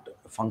 which is not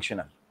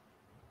functional.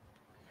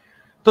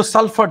 So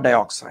sulfur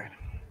dioxide.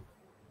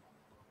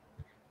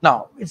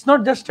 Now, it's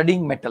not just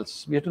studying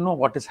metals. We have to know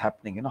what is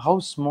happening, you know, how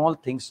small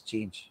things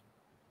change.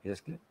 It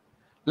is clear.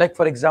 Like,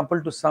 for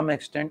example, to some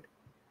extent,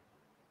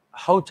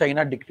 how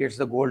China dictates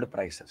the gold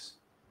prices.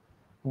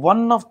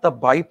 One of the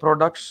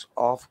byproducts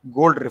of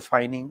gold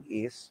refining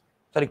is,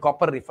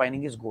 copper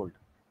refining is gold.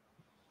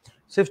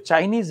 So if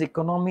Chinese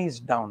economy is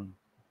down,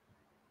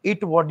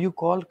 it what you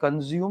call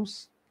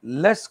consumes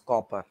less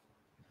copper.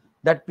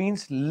 That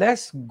means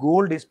less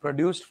gold is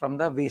produced from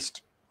the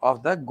waste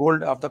of the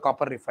gold of the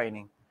copper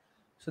refining.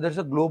 So there's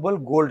a global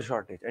gold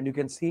shortage, and you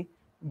can see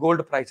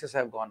gold prices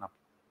have gone up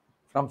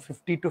from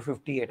 50 to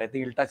 58. I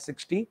think it'll touch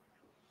 60.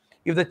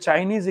 If the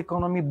Chinese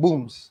economy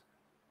booms,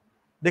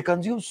 they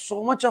consume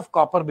so much of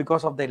copper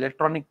because of the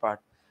electronic part.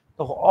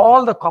 So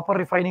all the copper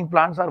refining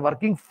plants are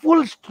working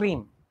full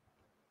stream.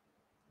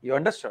 You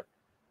understood?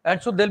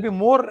 And so there'll be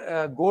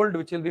more gold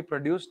which will be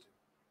produced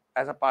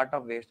as a part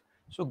of waste.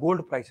 So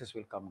gold prices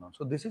will come down.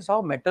 So this is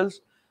how metals,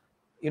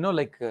 you know,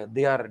 like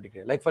they are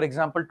declared. Like for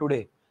example,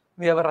 today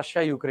we have a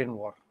Russia-Ukraine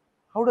war.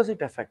 How does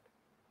it affect?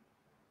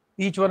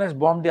 Each one has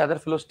bombed the other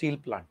fellow's steel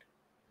plant.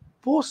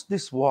 Post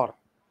this war,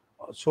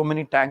 so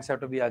many tanks have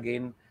to be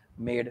again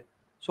made.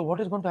 So what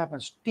is going to happen?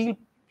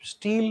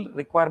 Steel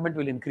requirement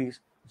will increase.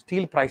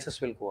 Steel prices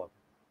will go up.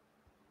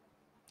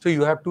 So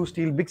you have two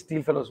big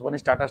steel fellows. One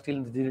is Tata Steel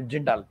and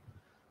Jindal.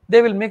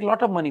 They will make a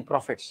lot of money,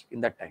 profits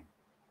in that time.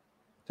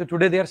 So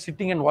today they are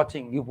sitting and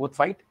watching. You both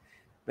fight.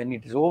 When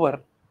it is over,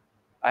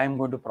 I am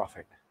going to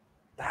profit.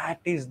 That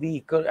is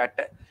the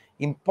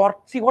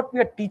important. See, what we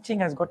are teaching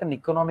has got an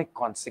economic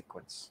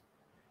consequence.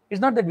 It's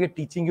not that we are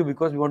teaching you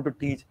because we want to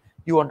teach,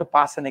 you want to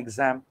pass an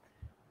exam.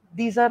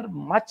 These are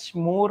much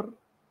more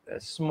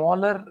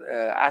smaller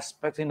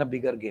aspects in a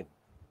bigger game.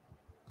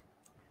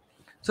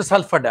 So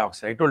sulfur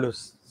dioxide, I told you,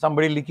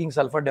 somebody leaking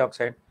sulfur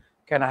dioxide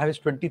can have his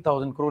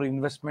 20,000 crore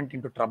investment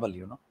into trouble,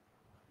 you know.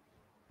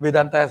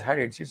 Vedanta has had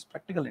it, it's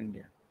practical in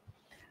India.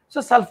 So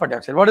sulfur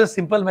dioxide, what is a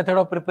simple method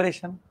of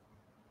preparation?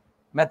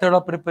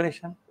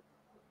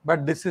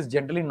 But this is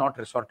generally not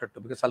resorted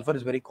to because sulfur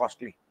is very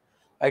costly.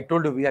 I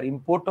told you we are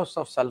importers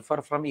of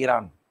sulfur from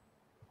Iran.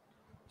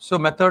 So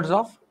methods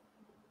of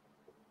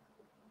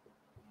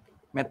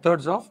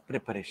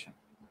preparation.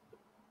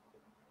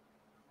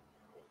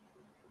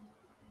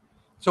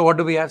 So what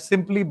do we have?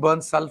 Simply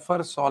burn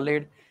sulfur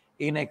solid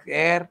in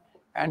air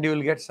and you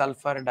will get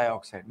sulfur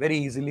dioxide. Very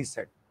easily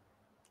said.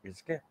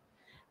 It's clear.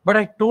 But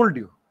I told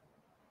you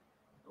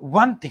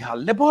one thing, a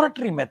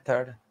laboratory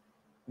method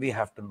we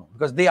have to know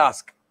because they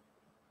ask.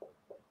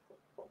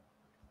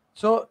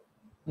 So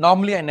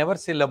normally I never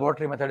say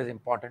laboratory method is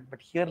important,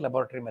 but here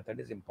laboratory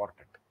method is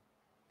important.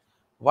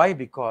 Why?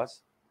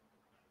 Because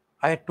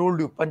I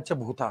told you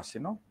Panchabhutas,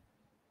 you know,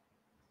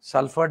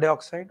 sulfur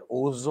dioxide,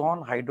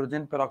 ozone,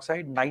 hydrogen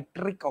peroxide,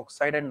 nitric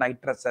oxide and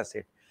nitrous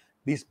acid.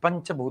 These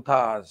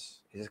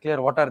Panchabhutas, is it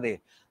clear? What are they?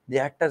 They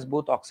act as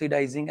both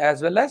oxidizing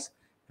as well as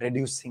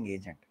reducing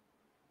agent.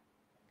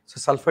 So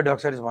sulfur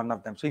dioxide is one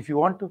of them. So if you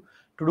want to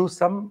do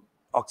some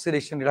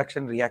oxidation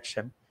reduction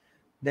reaction,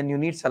 then you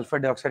need sulfur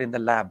dioxide in the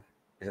lab.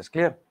 Is this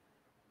clear?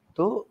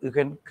 So you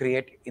can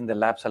create in the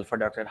lab sulfur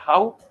dioxide.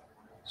 How?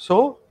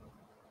 So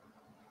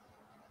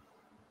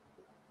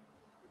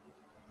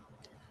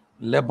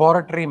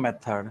laboratory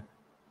method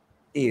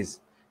is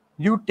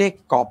you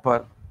take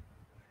copper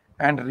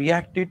and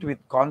react it with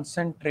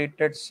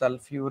concentrated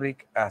sulfuric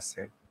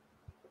acid.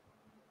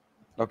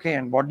 Okay,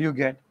 and what do you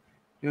get?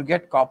 You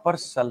get copper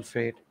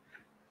sulfate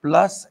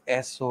plus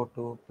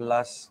SO2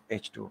 plus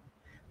H2.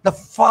 The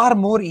far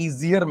more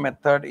easier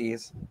method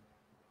is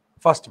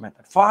first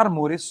method. Far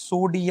more is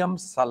sodium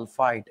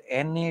sulfite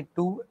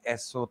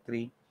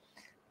Na2SO3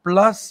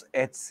 plus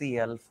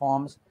HCl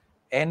forms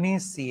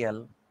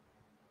NaCl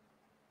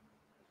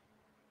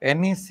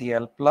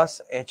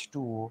plus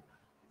H2O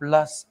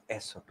plus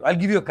SO2. I'll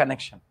give you a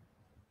connection.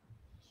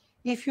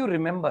 If you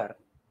remember,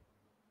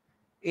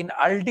 in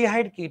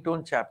aldehyde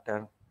ketone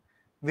chapter,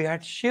 we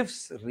had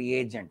Schiff's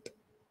reagent,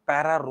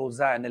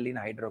 para-rosa aniline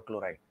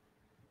hydrochloride.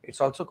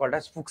 It's also called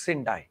as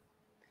Fuchsin dye.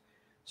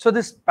 So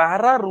this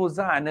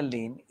para-rosa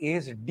aniline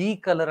is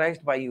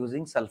decolorized by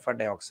using sulfur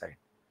dioxide.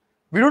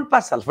 We don't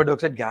pass sulfur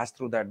dioxide gas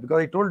through that because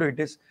I told you it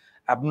is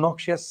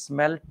obnoxious,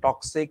 smell,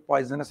 toxic,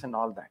 poisonous and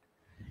all that.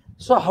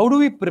 So how do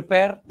we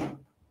prepare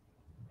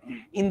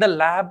in the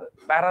lab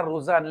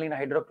para-rosa aniline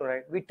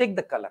hydrochloride? We take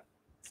the color.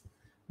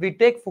 We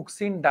take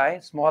fuchsin dye,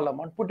 small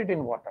amount, put it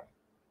in water.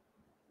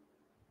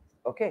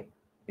 Okay,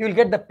 you will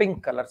get the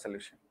pink color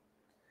solution.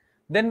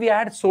 Then we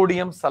add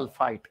sodium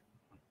sulfite,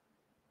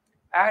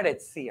 add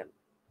HCl.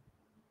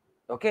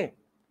 Okay,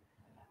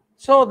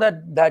 so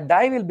that the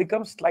dye will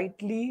become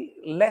slightly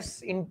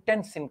less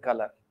intense in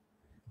color,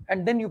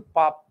 and then you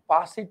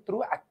pass it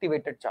through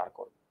activated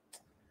charcoal.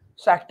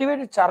 So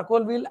activated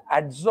charcoal will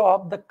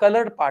absorb the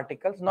colored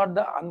particles, not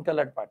the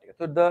uncolored particles.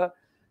 So the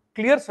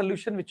clear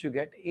solution which you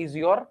get is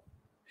your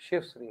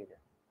Schiff's reagent.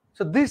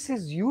 So this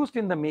is used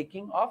in the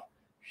making of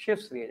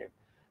Schiff's reagent.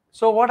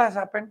 So what has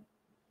happened?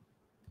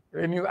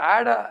 When you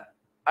add a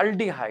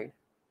aldehyde,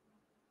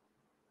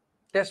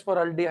 test for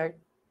aldehyde,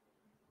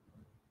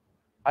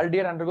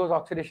 aldehyde undergoes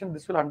oxidation,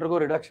 this will undergo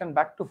reduction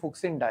back to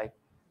fuchsin dye,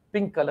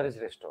 pink color is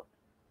restored.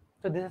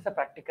 So this is a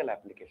practical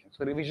application.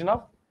 So revision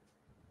of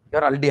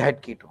your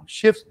aldehyde ketone.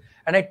 Schiff's,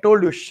 and I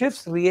told you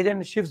Schiff's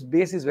reagent, Schiff's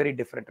base is very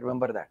different.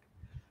 Remember that.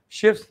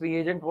 Schiff's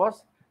reagent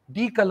was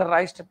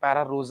decolorized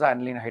para-rosa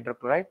aniline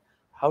hydrochloride.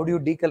 How do you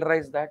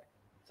decolorize that?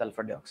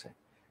 Sulfur dioxide.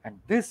 And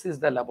this is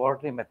the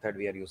laboratory method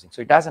we are using.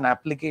 So it has an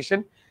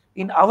application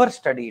in our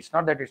study. It's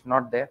not that it's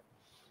not there.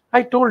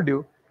 I told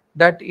you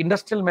that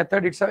industrial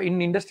method,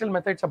 in industrial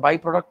method, it's a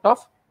byproduct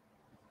of.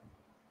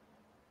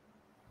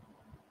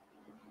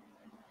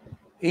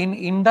 In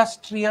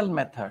industrial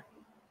method,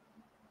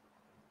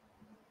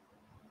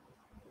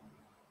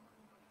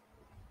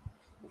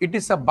 it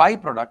is a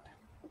byproduct.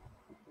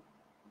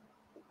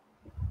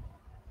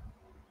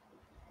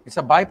 It's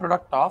a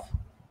byproduct of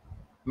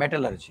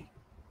metallurgy.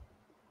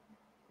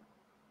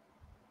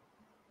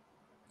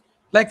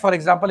 Like for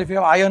example, if you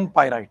have iron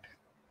pyrite,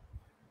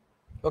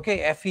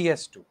 okay,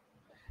 FeS2,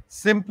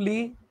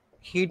 simply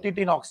heat it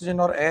in oxygen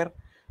or air,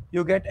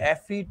 you get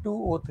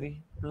Fe2O3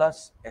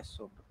 plus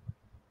SO2.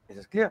 This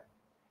is clear.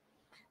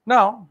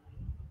 Now,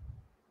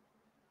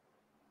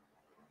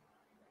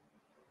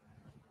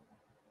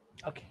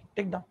 okay,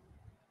 take down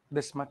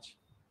this much.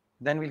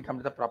 Then we'll come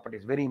to the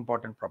properties, very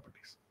important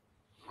properties.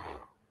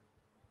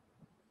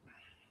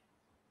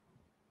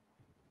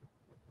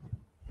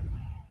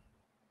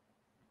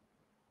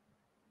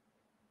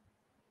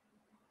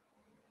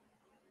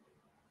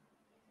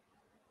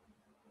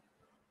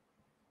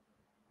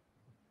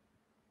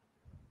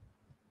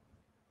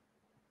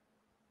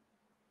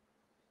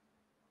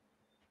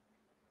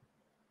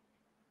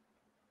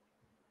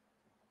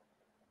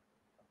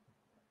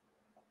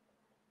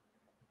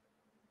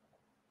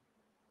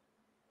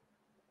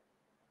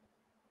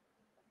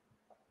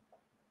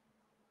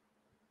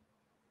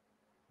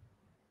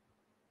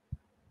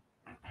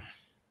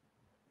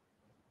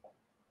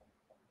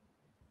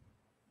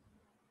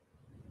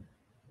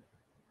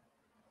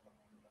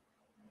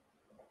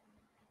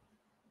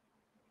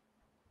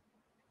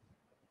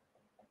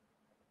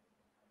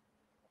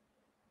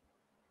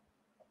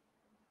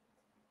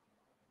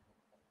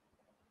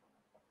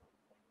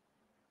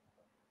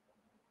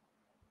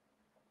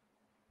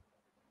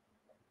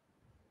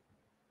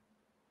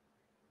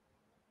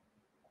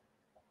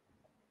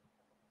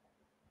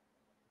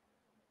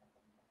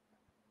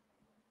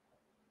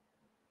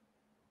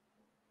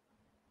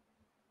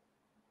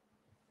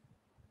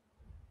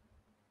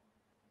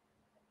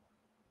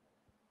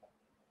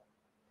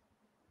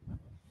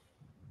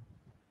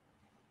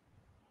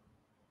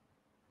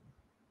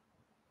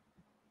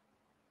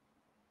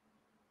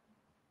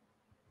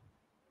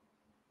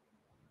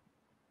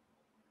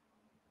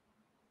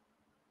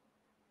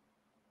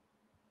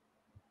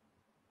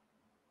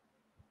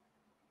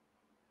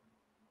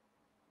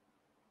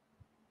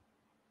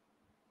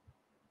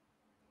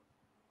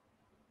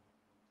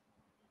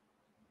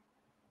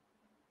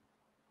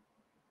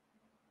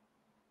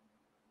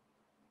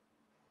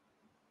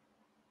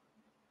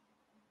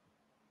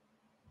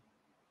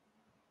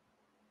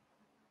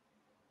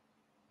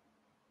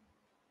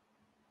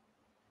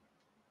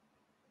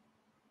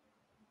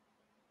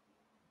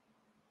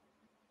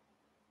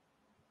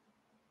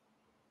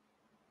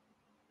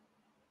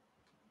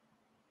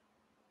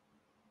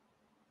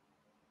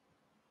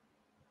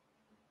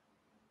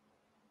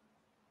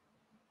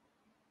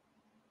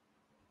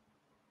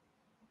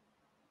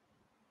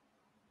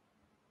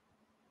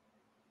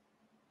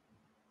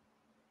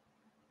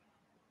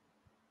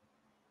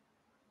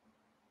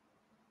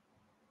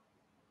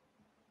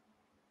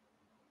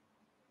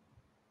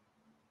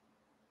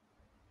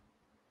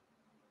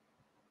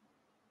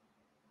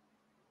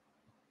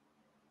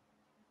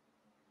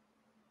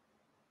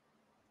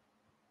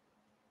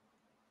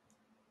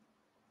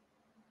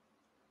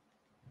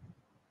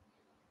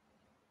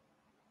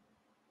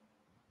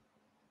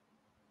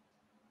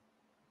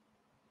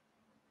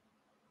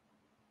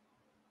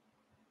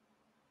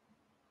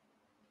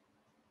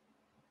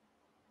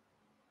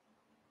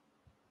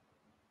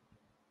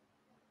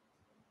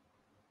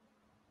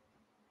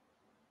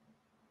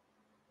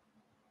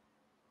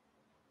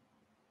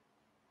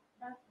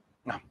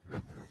 Now,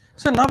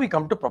 so now we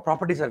come to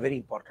properties are very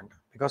important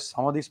because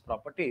some of these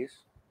properties.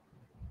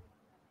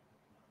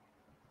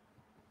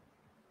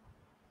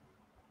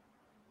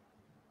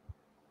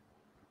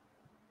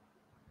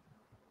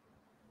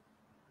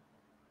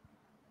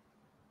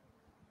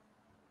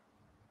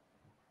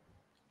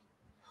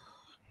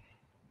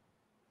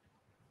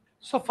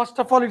 So first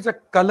of all, it's a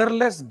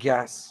colorless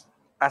gas,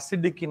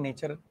 acidic in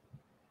nature.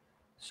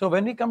 So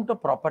when we come to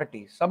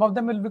properties, some of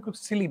them will be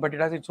silly, but it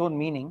has its own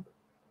meaning.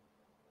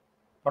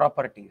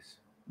 Properties.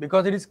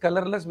 Because it is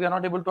colorless, we are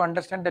not able to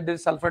understand that there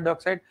is sulfur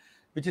dioxide,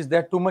 which is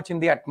there too much in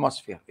the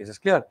atmosphere. Is this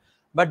clear?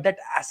 But that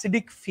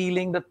acidic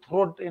feeling, the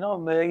throat,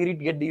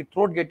 the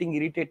throat getting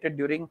irritated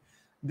during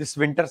this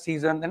winter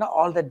season,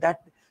 all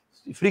that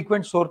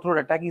frequent sore throat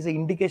attack is an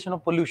indication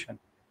of pollution.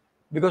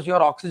 Because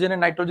your oxygen and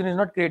nitrogen is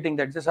not creating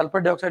that. It's a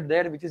sulfur dioxide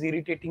there which is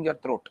irritating your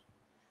throat.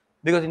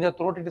 Because in your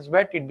throat it is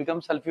wet, it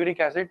becomes sulfuric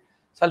acid,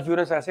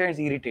 sulfurous acid is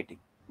irritating.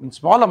 In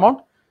small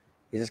amount,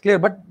 it is clear,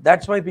 but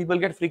that's why people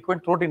get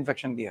frequent throat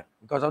infection there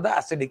because of the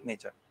acidic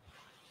nature.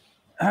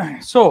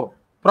 So,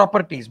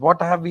 properties, what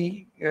have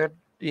we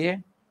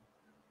here?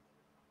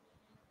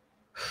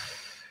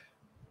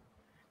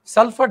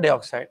 Sulfur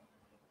dioxide,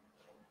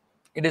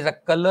 it is a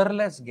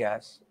colorless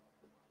gas.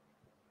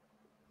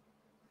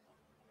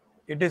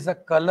 It is a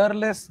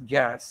colorless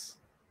gas,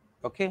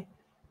 okay,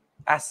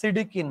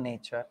 acidic in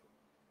nature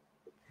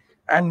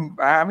and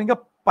having a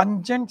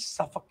pungent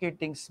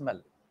suffocating smell.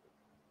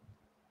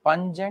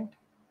 Pungent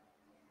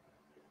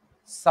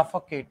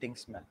suffocating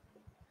smell.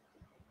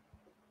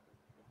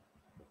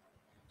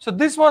 So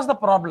this was the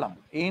problem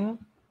in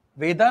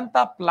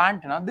Vedanta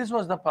plant. This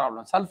was the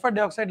problem. Sulfur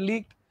dioxide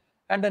leaked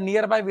and the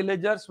nearby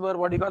villagers were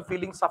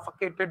feeling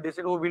suffocated. They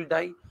said, oh, we'll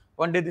die.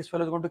 One day this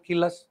fellow is going to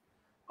kill us.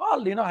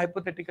 All,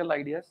 hypothetical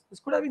ideas. This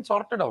could have been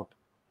sorted out.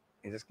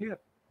 Is this clear?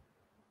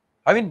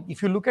 I mean,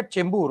 if you look at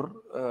Chembur,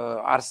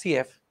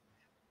 RCF,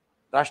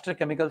 Rashtriya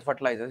Chemicals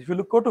Fertilizers, if you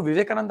go to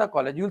Vivekananda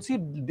College, you will see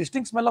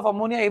distinct smell of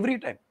ammonia every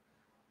time.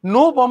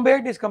 No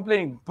Bombayite is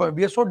complaining.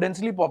 We are so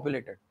densely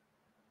populated.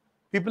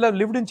 People have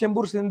lived in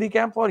Chembur Sindhi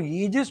camp for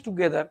ages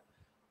together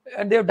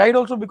and they have died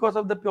also because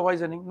of the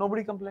poisoning.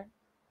 Nobody complained.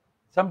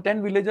 Some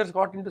 10 villagers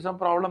got into some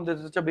problem.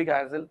 There's such a big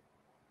hassle.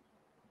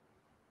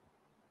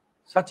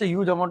 Such a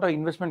huge amount of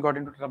investment got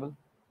into trouble.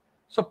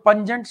 So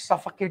pungent,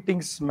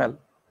 suffocating smell.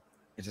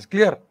 It is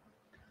clear.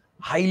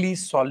 Highly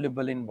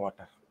soluble in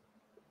water.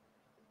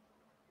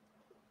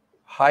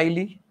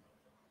 Highly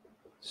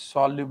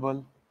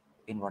soluble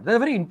in water. There's a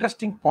very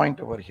interesting point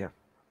over here.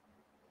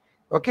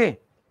 Okay.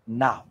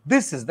 Now,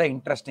 this is the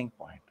interesting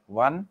point.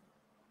 1,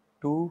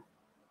 2,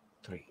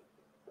 3.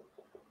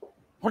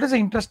 What is the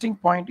interesting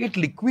point? It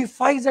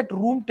liquefies at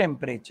room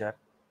temperature.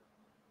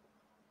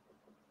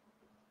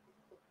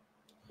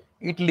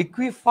 It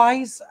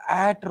liquefies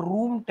at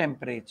room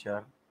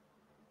temperature.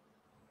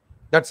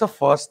 That's the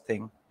first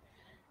thing.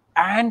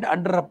 And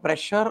under a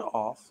pressure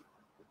of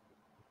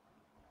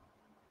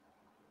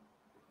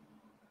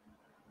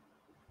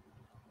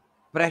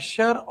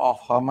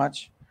how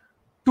much?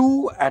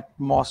 2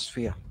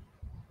 atmosphere.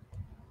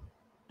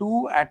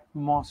 2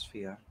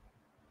 atmosphere.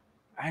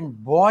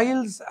 And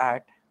boils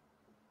at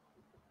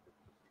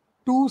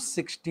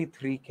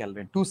 263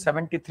 Kelvin.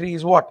 273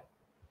 is what?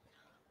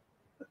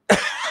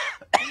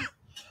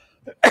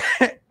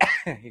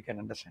 You can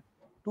understand.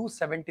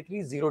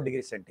 273 0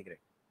 degrees centigrade.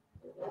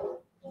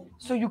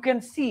 So you can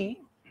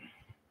see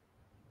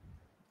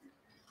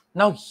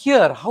now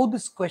here how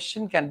this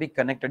question can be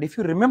connected. If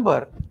you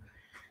remember,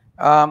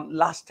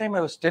 last time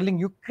I was telling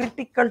you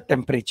critical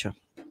temperature.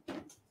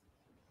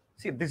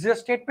 See, this is a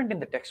statement in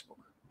the textbook.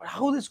 But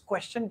how this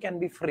question can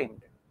be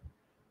framed?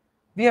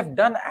 We have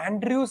done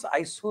Andrews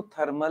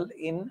isothermal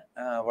in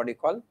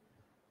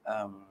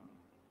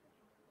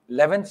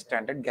 11th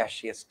standard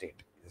gaseous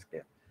state,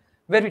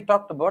 where we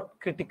talked about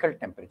critical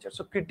temperature.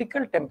 So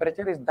critical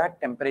temperature is that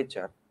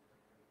temperature,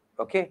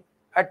 okay,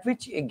 at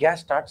which a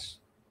gas starts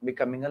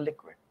becoming a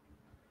liquid.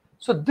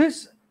 So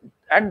this,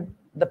 and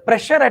the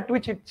pressure at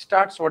which it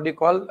starts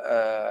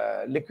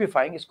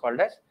liquefying is called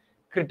as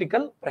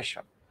critical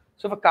pressure.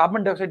 So for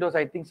carbon dioxide was,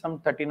 I think, some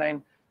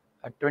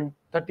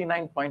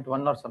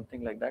 39.1 or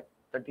something like that,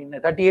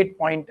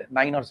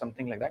 38.9 or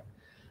something like that.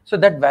 So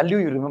that value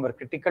you remember,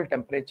 critical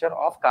temperature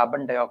of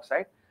carbon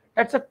dioxide,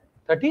 that's a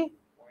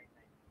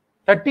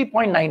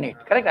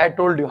 30.98, correct? I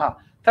told you,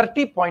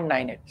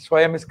 30.98.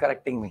 Swayam is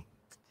correcting me.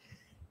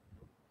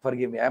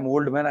 Forgive me, I'm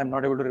old man, I'm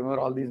not able to remember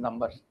all these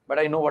numbers, but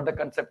I know what the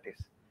concept is.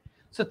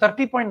 So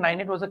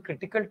 30.98 was a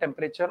critical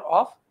temperature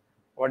of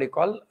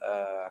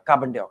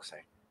carbon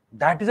dioxide.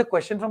 That is a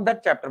question from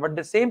that chapter, but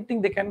the same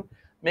thing they can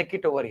make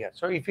it over here.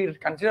 So if you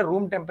consider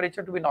room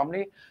temperature to be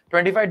normally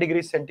 25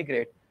 degrees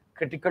centigrade,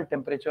 critical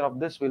temperature of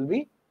this will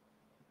be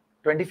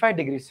 25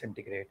 degrees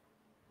centigrade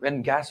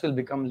when gas will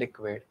become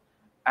liquid,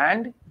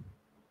 and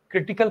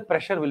critical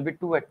pressure will be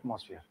 2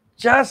 atmosphere.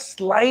 Just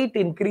slight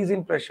increase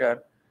in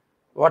pressure,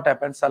 what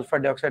happens? Sulfur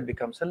dioxide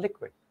becomes a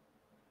liquid.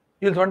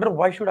 You'll wonder,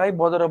 why should I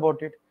bother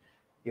about it?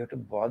 You have to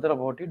bother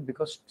about it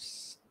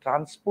because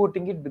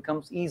transporting it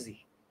becomes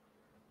easy.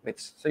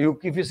 So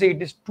if you say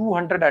it is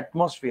 200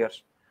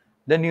 atmospheres,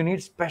 then you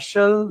need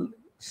special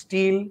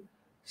steel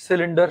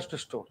cylinders to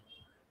store.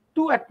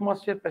 2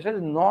 atmosphere pressure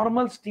is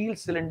normal steel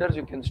cylinders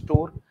you can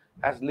store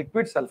as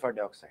liquid sulfur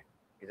dioxide.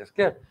 It is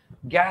clear.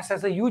 Gas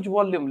has a huge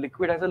volume,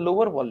 liquid has a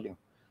lower volume.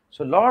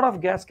 So a lot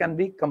of gas can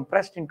be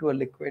compressed into a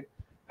liquid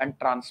and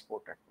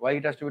transported. Why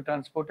it has to be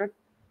transported?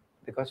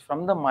 Because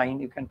from the mine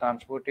you can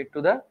transport it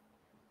to the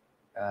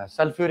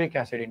sulfuric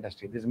acid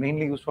industry. This is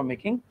mainly used for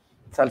making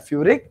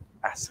sulfuric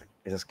acid.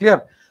 Is this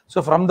clear?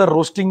 So from the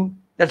roasting,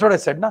 that's what I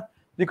said. Na?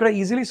 We could have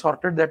easily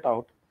sorted that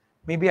out.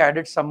 Maybe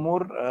added some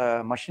more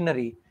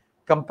machinery,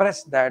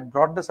 compressed that,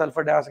 brought the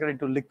sulfur dioxide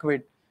into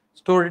liquid,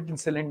 stored it in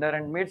cylinder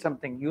and made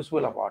something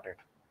useful about it.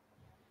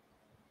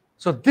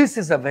 So this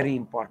is a very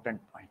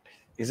important point.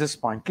 Is this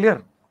point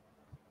clear?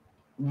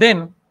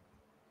 Then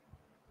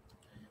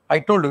I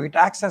told you it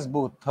acts as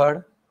both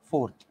third,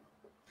 fourth.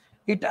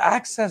 It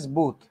acts as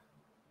both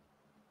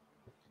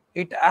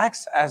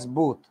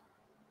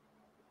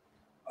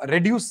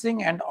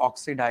reducing and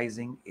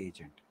oxidizing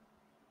agent.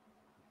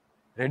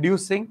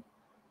 Reducing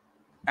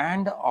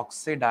and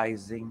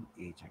oxidizing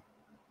agent.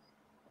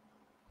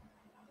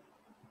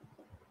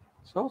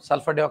 So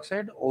sulfur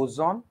dioxide,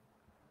 ozone,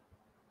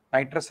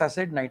 nitrous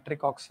acid,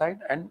 nitric oxide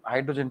and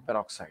hydrogen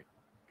peroxide.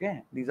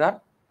 Okay, these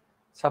are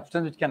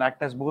substances which can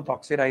act as both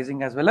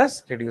oxidizing as well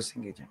as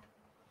reducing agent.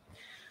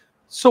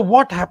 So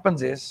what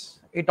happens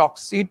is it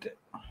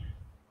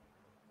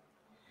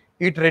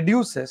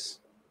reduces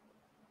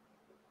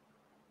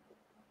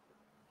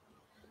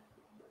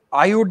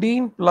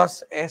iodine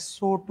plus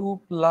SO2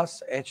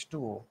 plus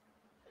H2O.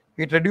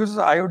 It reduces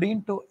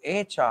iodine to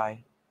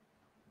HI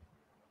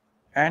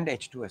and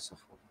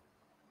H2SO4.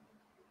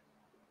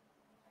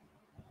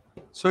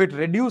 So it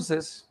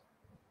reduces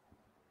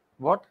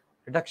what?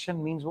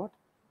 Reduction means what?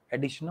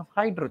 Addition of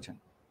hydrogen.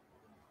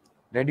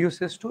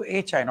 Reduces to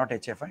HI, not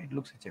HFI. It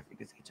looks HF,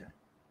 it is HI.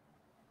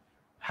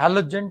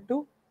 Halogen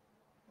to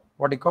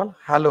what you call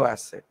halo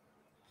acid.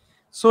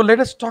 So let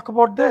us talk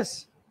about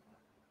this.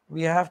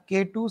 We have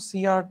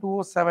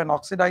K2Cr2O7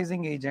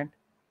 oxidizing agent,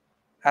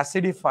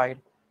 acidified,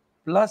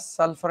 plus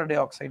sulfur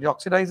dioxide. It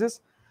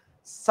oxidizes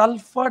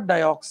sulfur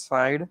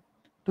dioxide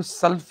to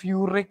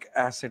sulfuric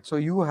acid. So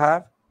you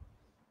have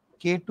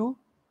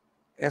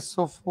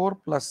K2SO4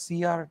 plus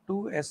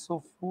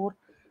Cr2SO4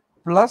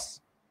 plus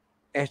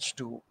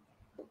H2O.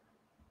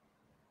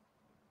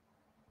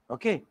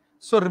 Okay,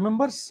 so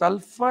remember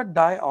sulfur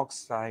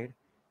dioxide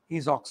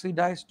is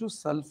oxidized to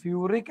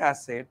sulfuric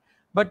acid,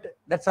 but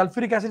that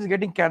sulfuric acid is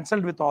getting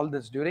cancelled with all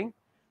this during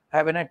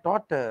when I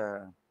taught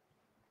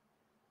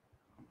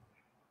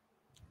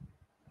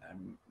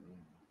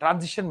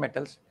transition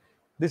metals,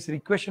 this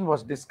equation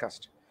was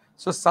discussed.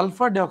 So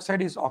sulfur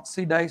dioxide is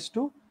oxidized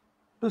to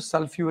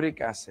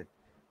sulfuric acid.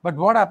 But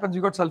what happens,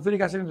 you got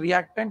sulfuric acid in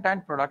reactant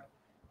and product,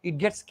 it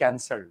gets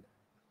cancelled.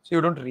 So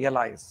you don't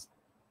realize.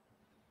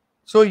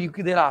 So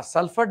there are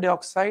sulfur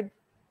dioxide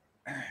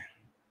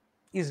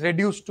is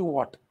reduced to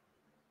what?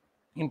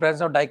 In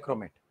presence of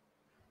dichromate.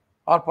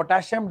 Or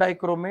potassium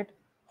dichromate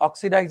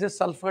oxidizes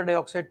sulfur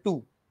dioxide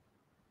too.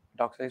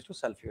 It oxidizes to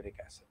sulfuric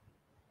acid.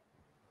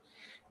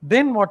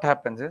 Then what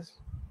happens is,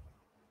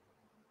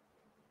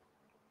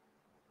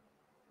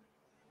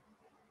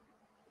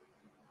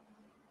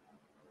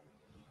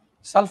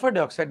 sulfur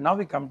dioxide, now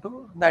we come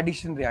to the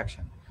addition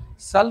reaction.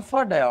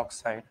 Sulfur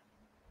dioxide,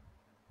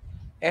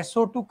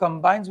 SO2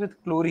 combines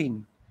with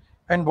chlorine.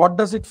 And what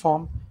does it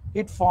form?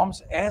 It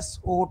forms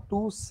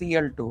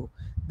SO2Cl2.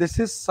 This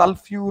is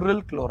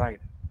sulfuryl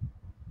chloride.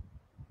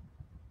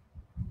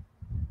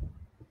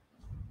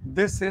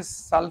 This is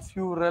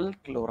sulfuryl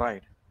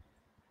chloride.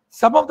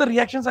 Some of the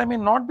reactions I may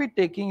not be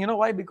taking, you know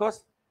why?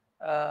 Because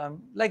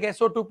like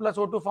SO2 plus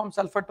O2 forms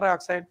sulfur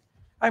trioxide.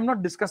 I'm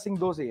not discussing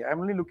those here.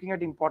 I'm only looking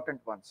at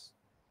important ones.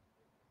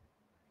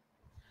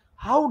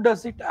 How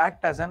does it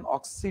act as an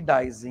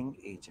oxidizing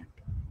agent?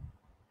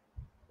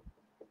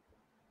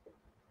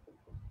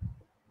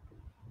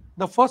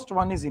 The first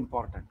one is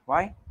important.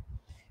 Why?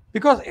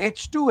 Because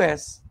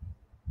H2S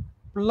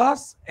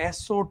plus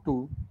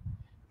SO2,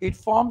 it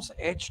forms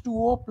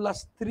H2O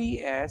plus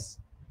 3S.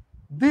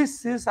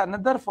 This is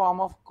another form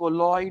of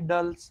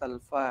colloidal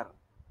sulfur.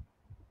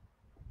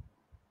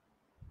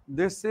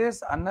 This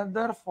is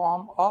another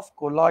form of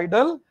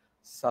colloidal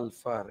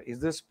sulfur. Is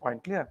this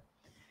point clear?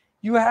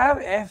 You have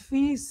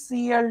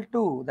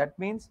FeCl2, that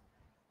means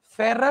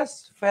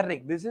ferrous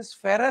ferric. This is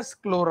ferrous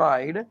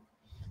chloride.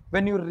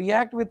 When you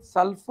react with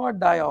sulfur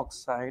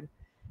dioxide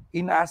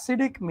in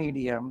acidic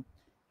medium,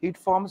 it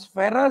forms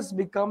ferrous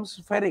becomes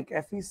ferric,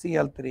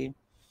 FeCl3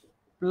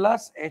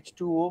 plus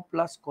H2O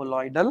plus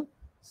colloidal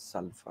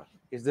sulfur.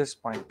 Is this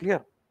point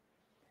clear?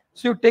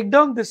 So you take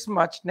down this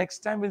much. Next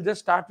time we'll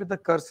just start with a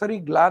cursory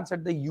glance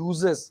at the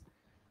uses.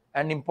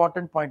 An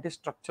important point is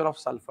structure of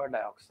sulfur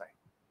dioxide.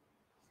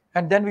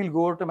 And then we'll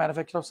go to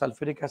manufacture of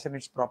sulfuric acid and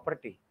its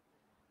property.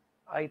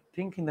 I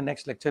think in the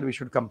next lecture we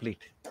should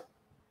complete.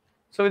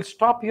 So we'll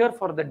stop here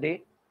for the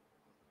day.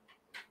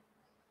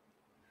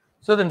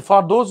 So then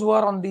for those who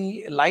are on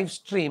the live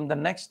stream, the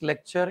next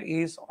lecture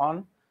is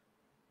on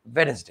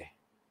Wednesday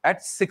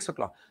at 6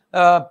 o'clock.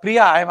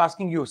 Priya, I am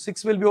asking you,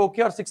 6 will be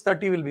okay or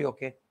 6:30 will be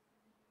okay?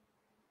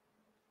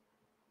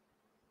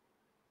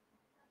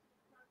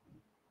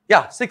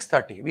 Yeah,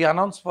 6:30. We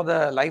announced for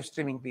the live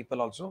streaming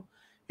people also.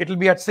 It will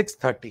be at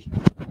 6:30.